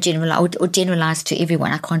overgeneralized or generalized to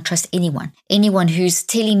everyone. I can't trust anyone. Anyone who's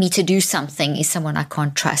telling me to do something is someone I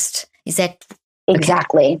can't trust. Is that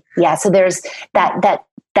exactly? Okay. Yeah. So there's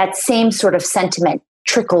that same sort of sentiment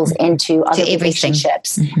trickles into other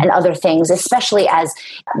relationships and other things, especially as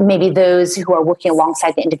maybe those who are working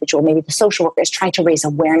alongside the individual, maybe the social worker is trying to raise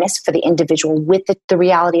awareness for the individual with the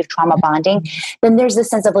reality of trauma bonding. Then there's this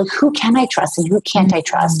sense of like, who can I trust and who can't I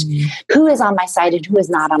trust? Who is on my side and who is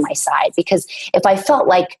not on my side? Because if I felt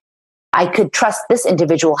like I could trust this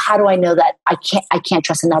individual, how do I know that I can't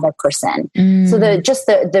trust another person? So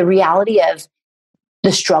the reality of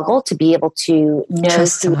the struggle to be able to know who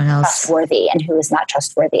is trustworthy and who is not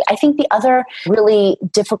trustworthy. I think the other really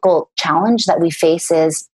difficult challenge that we face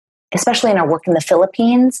is, especially in our work in the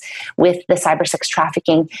Philippines with the cyber sex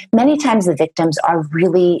trafficking, many times the victims are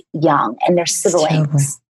really young and they're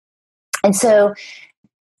siblings. And so,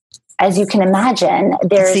 as you can imagine,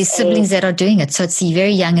 there's these siblings that are doing it. So it's very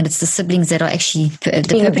young, and it's the siblings that are actually the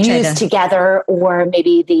being perpetrator. Abused together, or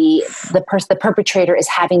maybe the perpetrator is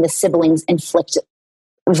having the siblings inflict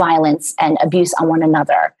violence and abuse on one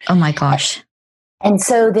another. Oh my gosh. And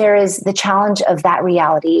so there is the challenge of that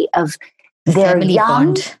reality of their family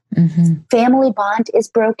young bond. Family bond is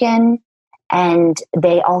broken, and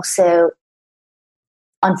they also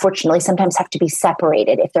unfortunately sometimes have to be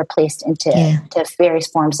separated if they're placed into to various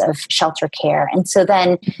forms of shelter care. And so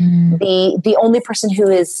then the only person who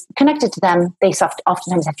is connected to them, they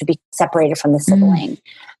oftentimes have to be separated from the sibling.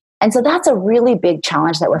 And so that's a really big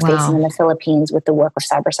challenge that we're facing in the Philippines with the work of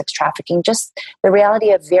cyber sex trafficking, just the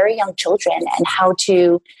reality of very young children and how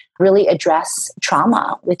to really address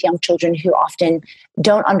trauma with young children who often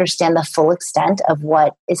don't understand the full extent of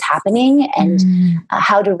what is happening, and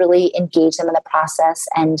how to really engage them in the process,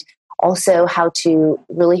 and also how to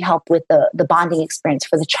really help with the bonding experience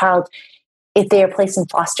for the child if they are placed in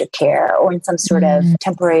foster care or in some sort of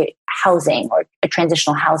temporary housing or a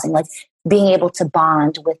transitional housing, like being able to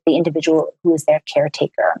bond with the individual who is their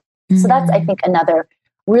caretaker. So that's, I think, another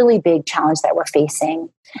really big challenge that we're facing.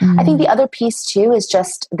 I think the other piece too is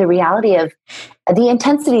just the reality of the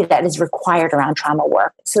intensity that is required around trauma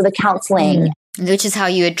work. So the counseling. Which is how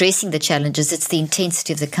you're addressing the challenges. It's the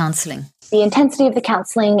intensity of the counseling. The intensity of the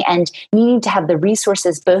counseling, and needing to have the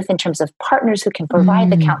resources, both in terms of partners who can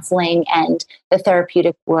provide the counseling and the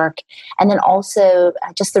therapeutic work, and then also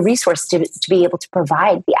just the resource to be able to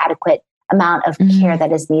provide the adequate amount of care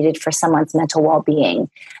that is needed for someone's mental well-being.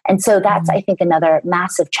 And so that's, I think, another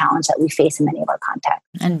massive challenge that we face in many of our contexts.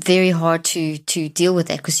 And very hard to deal with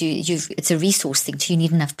that, because it's a resource thing. You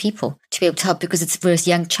need enough people to be able to help, because it's for a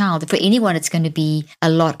young child. For anyone, it's going to be a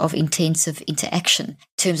lot of intensive interaction in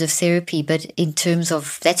terms of therapy. But in terms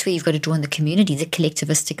of, that's where you've got to draw in the community, the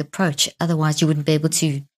collectivistic approach. Otherwise, you wouldn't be able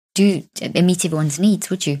to meet everyone's needs,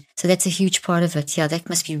 would you? So that's a huge part of it. Yeah, that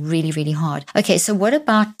must be really, really hard. Okay, so what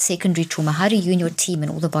about secondary trauma? How do you and your team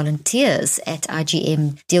and all the volunteers at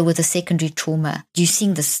IGM deal with the secondary trauma? You're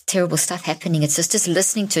seeing this terrible stuff happening. It's just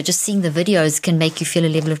listening to it, just seeing the videos can make you feel a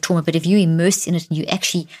level of trauma. But if you're immersed in it and you're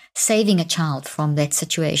actually saving a child from that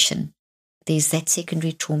situation, there's that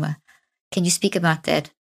secondary trauma. Can you speak about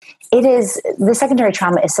that? It is, the secondary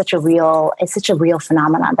trauma is such a real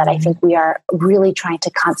phenomenon that I think we are really trying to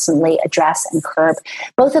constantly address and curb,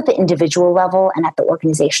 both at the individual level and at the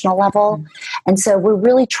organizational level. And so we're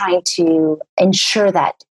really trying to ensure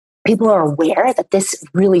that people are aware that this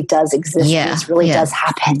really does exist. This really does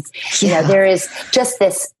happen. You know, there is just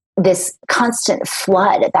this constant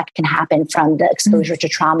flood that can happen from the exposure to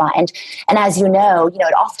trauma. And as you know,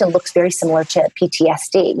 it often looks very similar to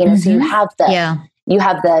PTSD. So you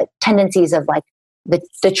have the tendencies of like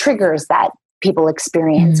the triggers that people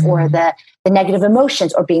experience, or the negative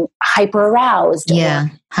emotions, or being hyper aroused,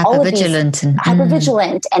 hypervigilant,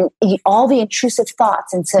 and all the intrusive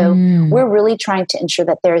thoughts. And so we're really trying to ensure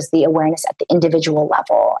that there's the awareness at the individual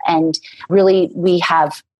level. And really we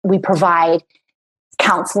provide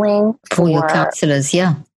counseling for your counselors,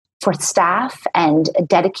 for staff, and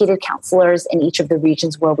dedicated counselors in each of the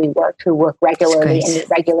regions where we work, who work regularly and meet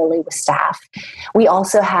regularly with staff. We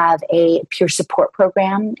also have a peer support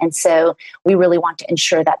program. And so we really want to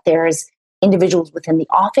ensure that there's individuals within the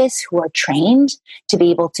office who are trained to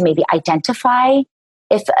be able to maybe identify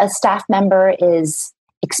if a staff member is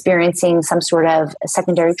experiencing some sort of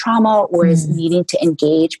secondary trauma or is needing to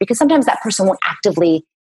engage, because sometimes that person won't actively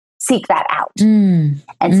seek that out.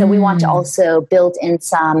 And so we want to also build in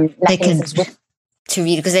some mechanisms to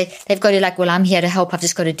read, because they've got to like, well, I'm here to help. I've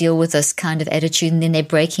just got to deal with this kind of attitude. And then they're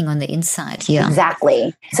breaking on the inside. Yeah,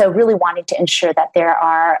 exactly. So really wanting to ensure that there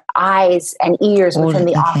are eyes and ears within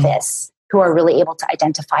the office who are really able to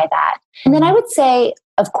identify that. And then I would say,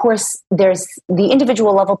 of course, there's the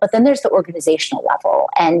individual level, but then there's the organizational level.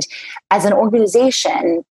 And as an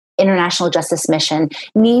organization, International Justice Mission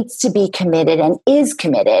needs to be committed and is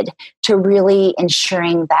committed to really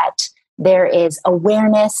ensuring that there is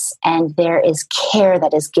awareness and there is care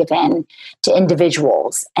that is given to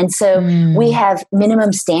individuals. And so we have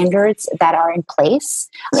minimum standards that are in place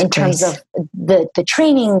in terms of the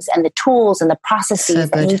trainings and the tools and the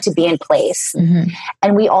processes that need to be in place.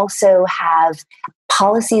 And we also have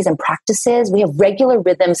policies and practices. We have regular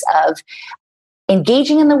rhythms of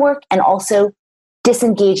engaging in the work and also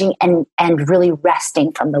disengaging and really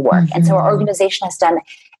resting from the work. And so our organization has done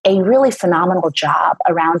a really phenomenal job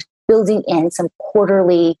around building in some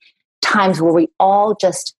quarterly times where we all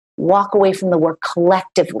just walk away from the work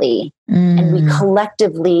collectively and we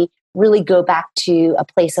collectively really go back to a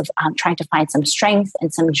place of trying to find some strength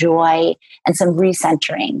and some joy and some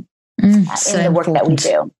recentering in the work that we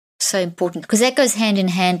do. So important, because that goes hand in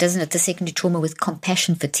hand, doesn't it? The secondary trauma with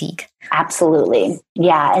compassion fatigue. Absolutely.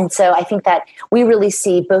 Yeah. And so I think that we really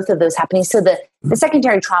see both of those happening. So the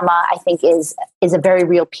secondary trauma, I think, is a very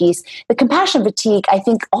real piece. The compassion fatigue, I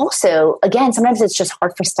think also, again, sometimes it's just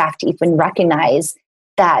hard for staff to even recognize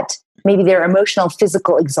that maybe their emotional,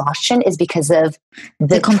 physical exhaustion is because of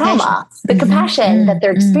the trauma, the compassion that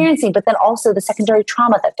they're experiencing, but then also the secondary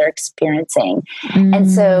trauma that they're experiencing.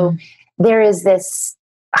 And so there is this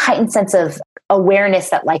heightened sense of awareness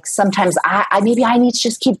that, like, sometimes I maybe I need to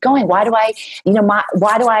just keep going. Why do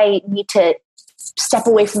I need to step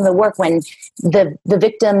away from the work when the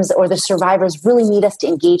victims or the survivors really need us to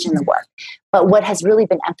engage in the work? But what has really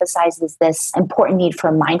been emphasized is this important need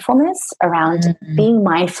for mindfulness around being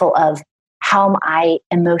mindful of how am I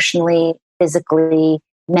emotionally, physically,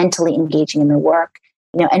 mentally engaging in the work,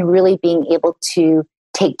 and really being able to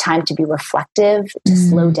take time to be reflective, to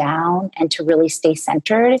slow down, and to really stay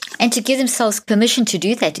centered. And to give themselves permission to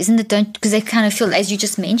do that, isn't it? Because they kind of feel, as you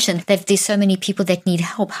just mentioned, that there's so many people that need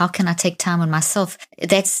help. How can I take time on myself? So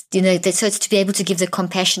it's to be able to give the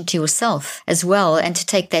compassion to yourself as well, and to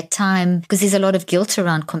take that time, because there's a lot of guilt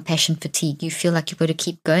around compassion fatigue. You feel like you've got to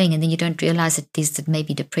keep going, and then you don't realize that there's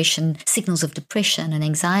maybe depression, signals of depression and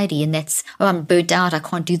anxiety, and that's, I'm burnt out, I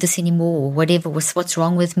can't do this anymore, or whatever, what's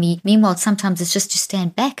wrong with me. Meanwhile, sometimes it's just to stand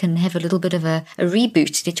back and have a little bit of a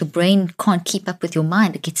reboot, that your brain can't keep up with your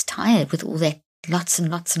mind. It gets tired with all that lots and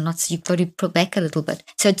lots and lots. You've got to pull back a little bit.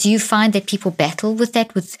 So do you find that people battle with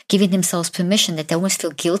that, with giving themselves permission, that they almost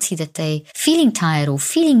feel guilty that they're feeling tired or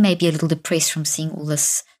feeling maybe a little depressed from seeing all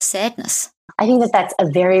this sadness? I think that that's a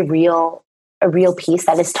very real piece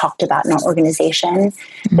that is talked about in our organization.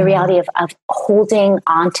 The reality of holding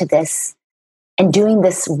on to this and doing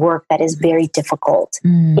this work that is very difficult,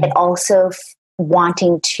 yet also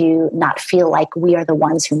wanting to not feel like we are the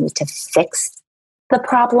ones who need to fix the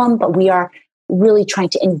problem, but we are really trying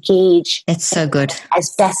to engage. It's so good. As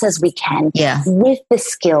best as we can with the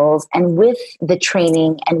skills and with the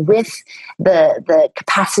training and with the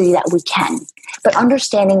capacity that we can. But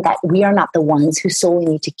understanding that we are not the ones who solely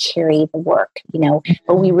need to carry the work,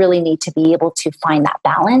 but we really need to be able to find that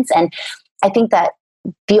balance. And I think that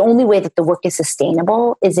the only way that the work is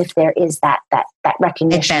sustainable is if there is that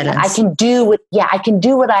recognition. I can do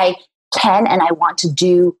what I can, and I want to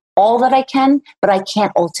do all that I can, but I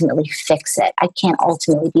can't ultimately fix it. I can't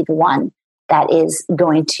ultimately be the one that is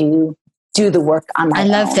going to do the work on my own. I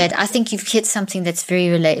love that. I think you've hit something that's very,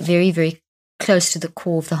 very close to the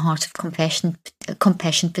core of the heart of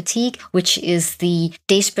compassion fatigue, which is the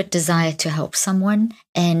desperate desire to help someone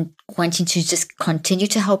and wanting to just continue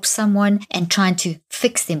to help someone and trying to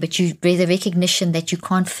fix them. But the recognition that you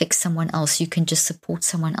can't fix someone else, you can just support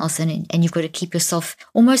someone else, and you've got to keep yourself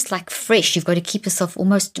almost like fresh. You've got to keep yourself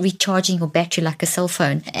almost recharging your battery like a cell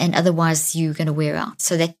phone, and otherwise you're going to wear out.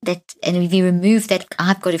 So and if you remove that,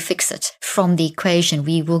 I've got to fix it from the equation,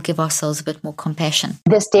 we will give ourselves a bit more compassion.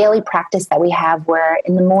 This daily practice that we have, where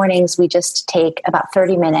in the mornings we just take about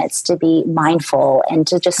 30 minutes to be mindful and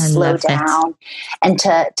to just slow down and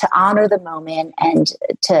to honor the moment and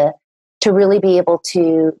to really be able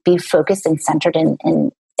to be focused and centered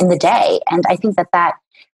in the day. And I think that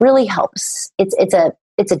really helps. It's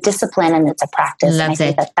it's a discipline and it's a practice. Love and I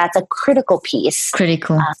think that. that's a critical piece.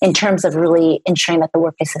 Critical. In terms of really ensuring that the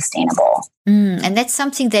work is sustainable. And that's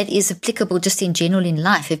something that is applicable just in general in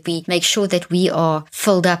life. If we make sure that we are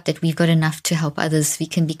filled up, that we've got enough to help others, we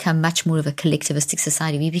can become much more of a collectivistic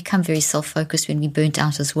society. We become very self-focused when we're burnt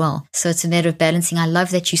out as well. So it's a matter of balancing. I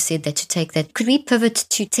love that you said that, to take that. Could we pivot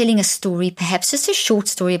to telling a story, perhaps just a short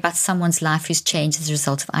story about someone's life who's changed as a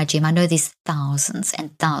result of IGM? I know there's thousands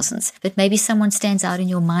and thousands, but maybe someone stands out in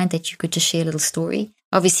your mind that you could just share a little story,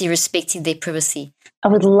 obviously respecting their privacy. I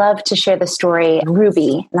would love to share the story of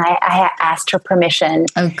Ruby, and I asked her permission.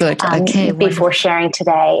 Oh, good. Okay. Before sharing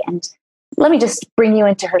today. And let me just bring you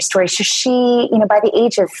into her story. So she, by the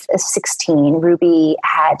age of 16, Ruby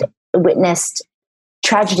had witnessed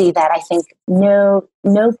tragedy that I think no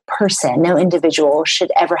person, no individual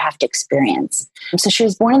should ever have to experience. So she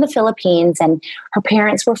was born in the Philippines, and her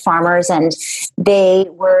parents were farmers, and they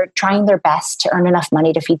were trying their best to earn enough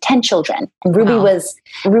money to feed 10 children. And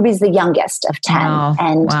Ruby's the youngest of 10. Wow.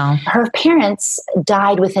 And her parents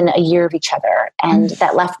died within a year of each other. And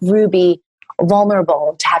that left Ruby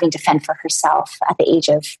vulnerable to having to fend for herself at the age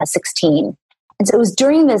of 16. And so it was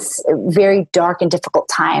during this very dark and difficult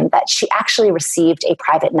time that she actually received a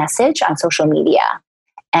private message on social media.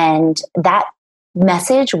 And that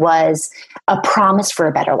message was a promise for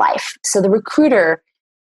a better life. So the recruiter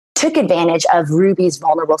took advantage of Ruby's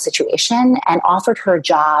vulnerable situation and offered her a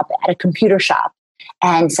job at a computer shop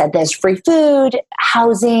and said there's free food,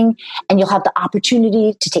 housing, and you'll have the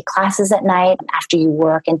opportunity to take classes at night after you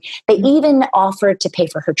work. And they even offered to pay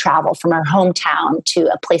for her travel from her hometown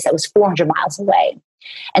to a place that was 400 miles away.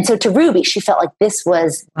 And so to Ruby, she felt like this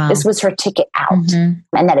was her ticket out, and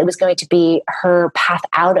that it was going to be her path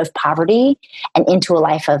out of poverty and into a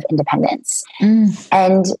life of independence.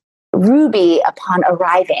 And Ruby, upon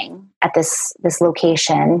arriving at this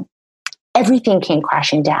location, everything came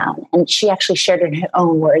crashing down. And she actually shared it in her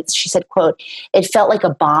own words. She said, quote, "It felt like a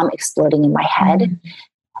bomb exploding in my head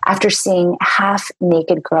after seeing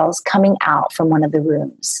half-naked girls coming out from one of the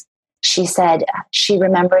rooms." She said she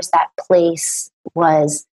remembers that place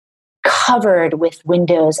was covered with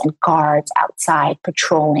windows and guards outside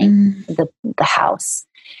patrolling the house.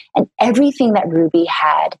 And everything that Ruby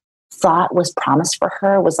had thought was promised for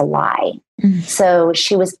her was a lie. So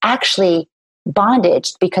she was actually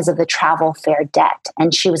bondaged because of the travel fare debt.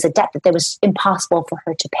 And she was a debt that was impossible for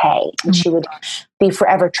her to pay. And she would be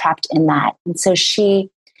forever trapped in that. And so she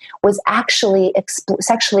was actually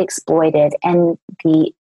sexually exploited, and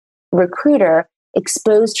the recruiter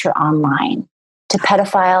exposed her online to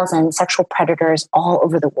pedophiles and sexual predators all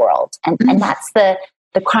over the world. And that's the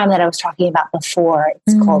crime that I was talking about before.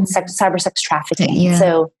 It's called cyber sex trafficking. Yeah.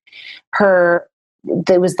 So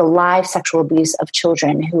there was the live sexual abuse of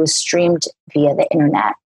children who was streamed via the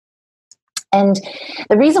internet. And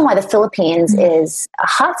the reason why the Philippines is a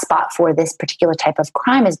hotspot for this particular type of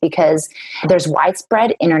crime is because there's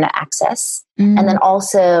widespread internet access. And then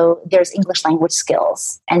also there's English language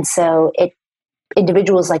skills. And so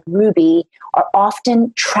individuals like Ruby are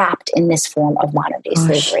often trapped in this form of modern day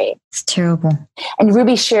slavery. It's terrible. And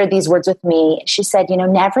Ruby shared these words with me. She said,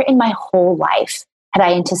 never in my whole life had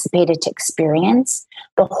I anticipated to experience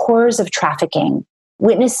the horrors of trafficking,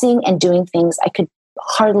 witnessing and doing things I could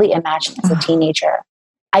hardly imagine as a teenager.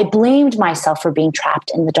 I blamed myself for being trapped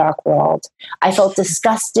in the dark world. I felt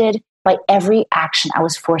disgusted by every action I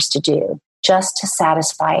was forced to do just to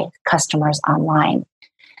satisfy customers online.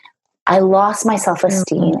 I lost my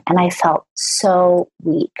self-esteem and I felt so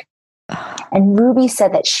weak. And Ruby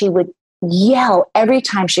said that she would yell every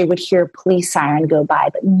time she would hear a police siren go by,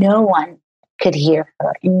 but no one could hear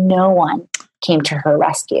her and no one came to her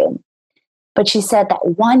rescue. But she said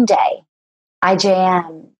that one day,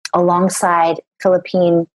 IJM, alongside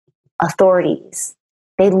Philippine authorities,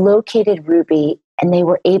 they located Ruby and they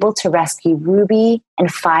were able to rescue Ruby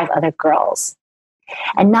and 5 other girls.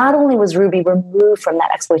 And not only was Ruby removed from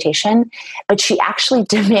that exploitation, but she actually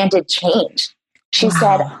demanded change. She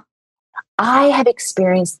said, I have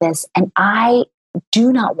experienced this and I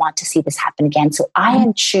do not want to see this happen again. So I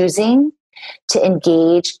am choosing to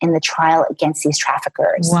engage in the trial against these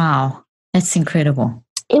traffickers. Wow. That's incredible.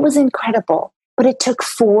 It was incredible, but it took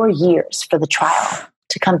 4 years for the trial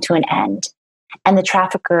to come to an end. And the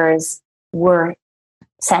traffickers were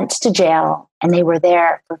sent to jail, and they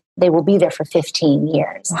will be there for 15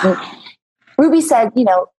 years. Wow. Ruby said,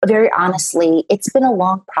 very honestly, it's been a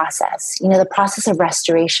long process. The process of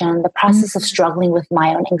restoration, the process of struggling with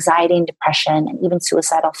my own anxiety and depression and even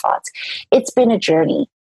suicidal thoughts. It's been a journey.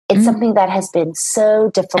 It's something that has been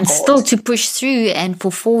so difficult. And still to push through and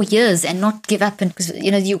for 4 years and not give up, and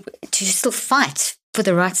to still fight for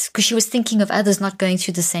the rights, because she was thinking of others not going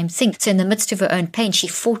through the same thing. So in the midst of her own pain, she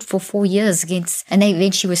fought for 4 years against, and then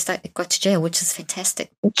eventually got to jail, which is fantastic.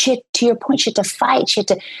 To your point, she had to fight. She had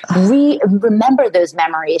to remember those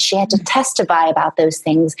memories. She had to testify about those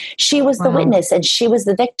things. She was the witness, and she was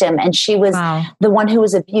the victim, and she was the one who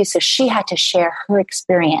was abused. So she had to share her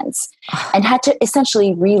experience and had to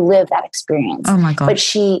essentially relive that experience. Oh my God. But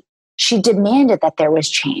she demanded that there was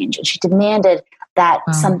change, and she demanded that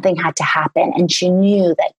something had to happen. And she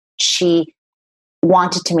knew that she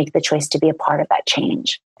wanted to make the choice to be a part of that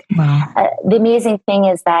change. Wow. The amazing thing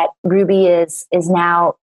is that Ruby is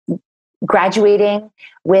now graduating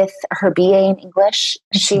with her BA in English.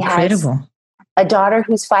 That's incredible. Has a daughter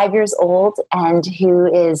who's 5 years old and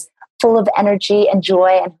who is full of energy and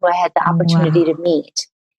joy, and who I had the opportunity to meet.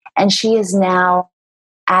 And she is now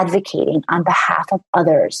advocating on behalf of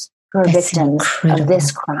others who are victims of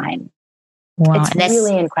this crime. Wow. It's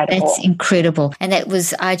really incredible. That's incredible. And that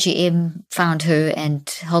was IGM found her and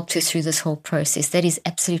helped her through this whole process. That is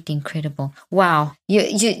absolutely incredible. Wow.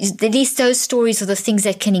 At least those stories are the things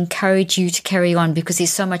that can encourage you to carry on, because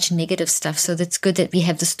there's so much negative stuff. So that's good that we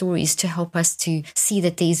have the stories to help us to see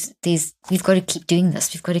that we've got to keep doing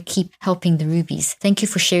this. We've got to keep helping the Rubies. Thank you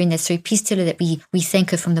for sharing that story. Please tell her that we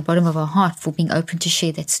thank her from the bottom of our heart for being open to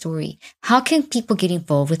share that story. How can people get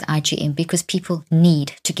involved with IGM? Because people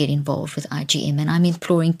need to get involved with IGM. And I'm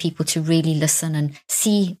imploring people to really listen and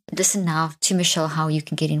listen now to Michelle, how you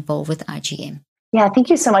can get involved with IGM. Yeah, thank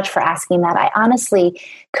you so much for asking that. I honestly,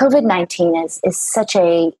 COVID-19 is such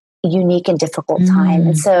a unique and difficult time.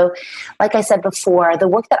 And so, like I said before, the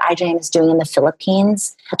work that IGM is doing in the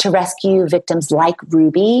Philippines to rescue victims like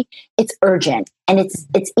Ruby, it's urgent. And it's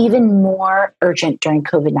even more urgent during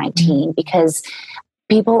COVID-19 because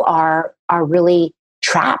people are really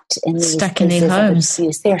trapped in these stuck in their homes.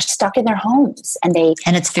 They're stuck in their homes, and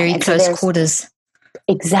it's very close quarters.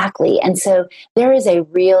 Exactly. And so there is a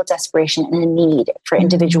real desperation and a need for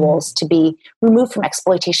individuals to be removed from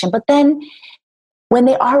exploitation, but then when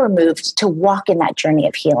they are removed, to walk in that journey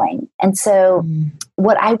of healing. And so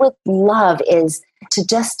what I would love is to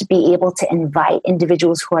just be able to invite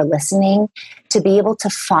individuals who are listening to be able to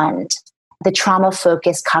fund the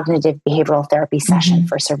trauma-focused cognitive behavioral therapy session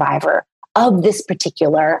for survivor of this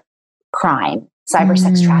particular crime, cyber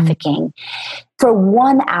sex trafficking. For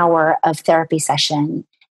 1 hour of therapy session,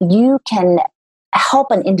 you can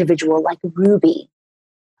help an individual like Ruby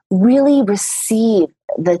really receive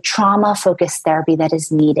the trauma-focused therapy that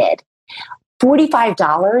is needed.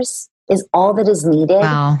 $45 is all that is needed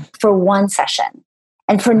for one session.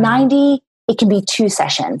 And for $90, it can be 2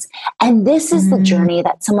 sessions. And this is the journey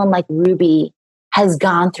that someone like Ruby has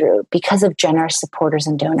gone through because of generous supporters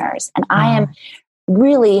and donors. And I am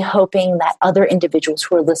really hoping that other individuals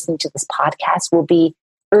who are listening to this podcast will be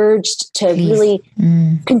urged to really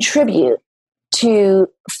contribute to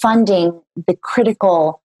funding the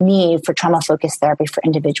critical need for trauma-focused therapy for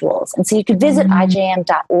individuals. And so you could visit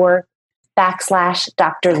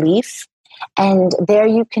IJM.org/Dr. Leaf, and there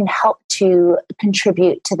you can help to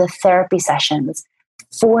contribute to the therapy sessions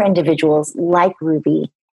for individuals like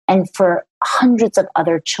Ruby and for hundreds of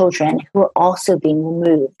other children who are also being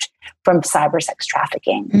removed from cyber sex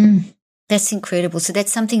trafficking. That's incredible. So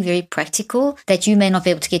that's something very practical that you may not be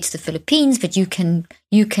able to get to the Philippines, but you can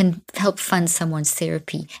help fund someone's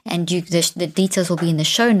therapy, and the details will be in the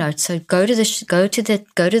show notes. So go to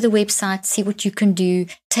the website, see what you can do.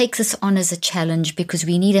 Take this on as a challenge, because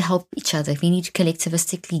we need to help each other. We need to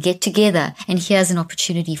collectivistically get together, and here's an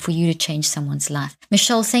opportunity for you to change someone's life.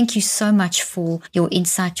 Michelle, thank you so much for your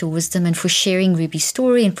insight, your wisdom, and for sharing Ruby's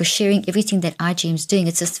story and for sharing everything that IGM is doing.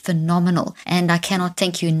 It's just phenomenal, and I cannot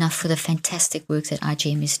thank you enough for the fantastic work that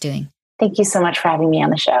IGM is doing. Thank you so much for having me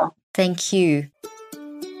on the show. Thank you.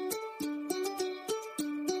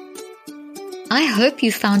 I hope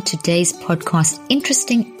you found today's podcast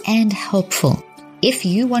interesting and helpful. If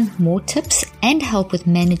you want more tips and help with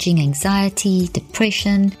managing anxiety,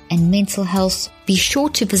 depression, and mental health, be sure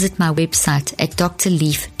to visit my website at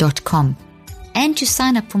drleaf.com and to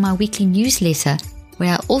sign up for my weekly newsletter,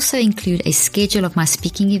 where I also include a schedule of my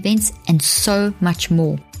speaking events and so much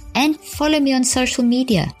more. And follow me on social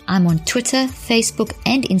media. I'm on Twitter, Facebook,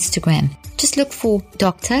 and Instagram. Just look for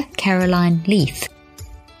Dr. Caroline Leaf.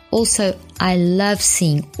 Also, I love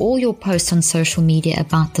seeing all your posts on social media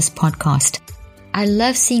about this podcast. I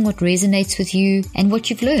love seeing what resonates with you and what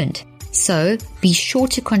you've learned. So be sure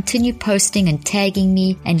to continue posting and tagging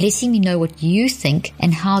me and letting me know what you think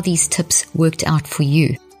and how these tips worked out for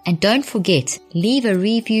you. And don't forget, leave a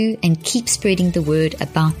review and keep spreading the word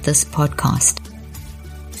about this podcast.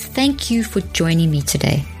 Thank you for joining me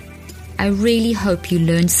today. I really hope you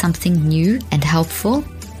learned something new and helpful.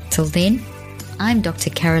 Till then, I'm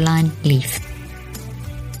Dr. Caroline Leaf.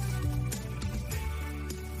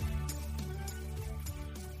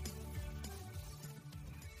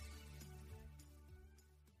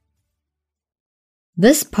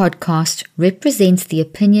 This podcast represents the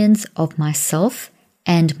opinions of myself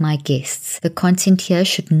and my guests. The content here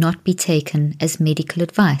should not be taken as medical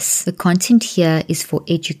advice. The content here is for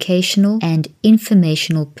educational and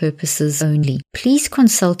informational purposes only. Please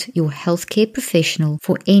consult your healthcare professional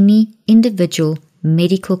for any individual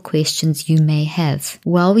medical questions you may have.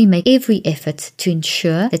 While we make every effort to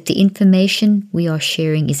ensure that the information we are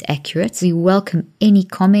sharing is accurate, we welcome any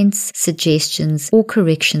comments, suggestions, or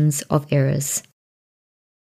corrections of errors.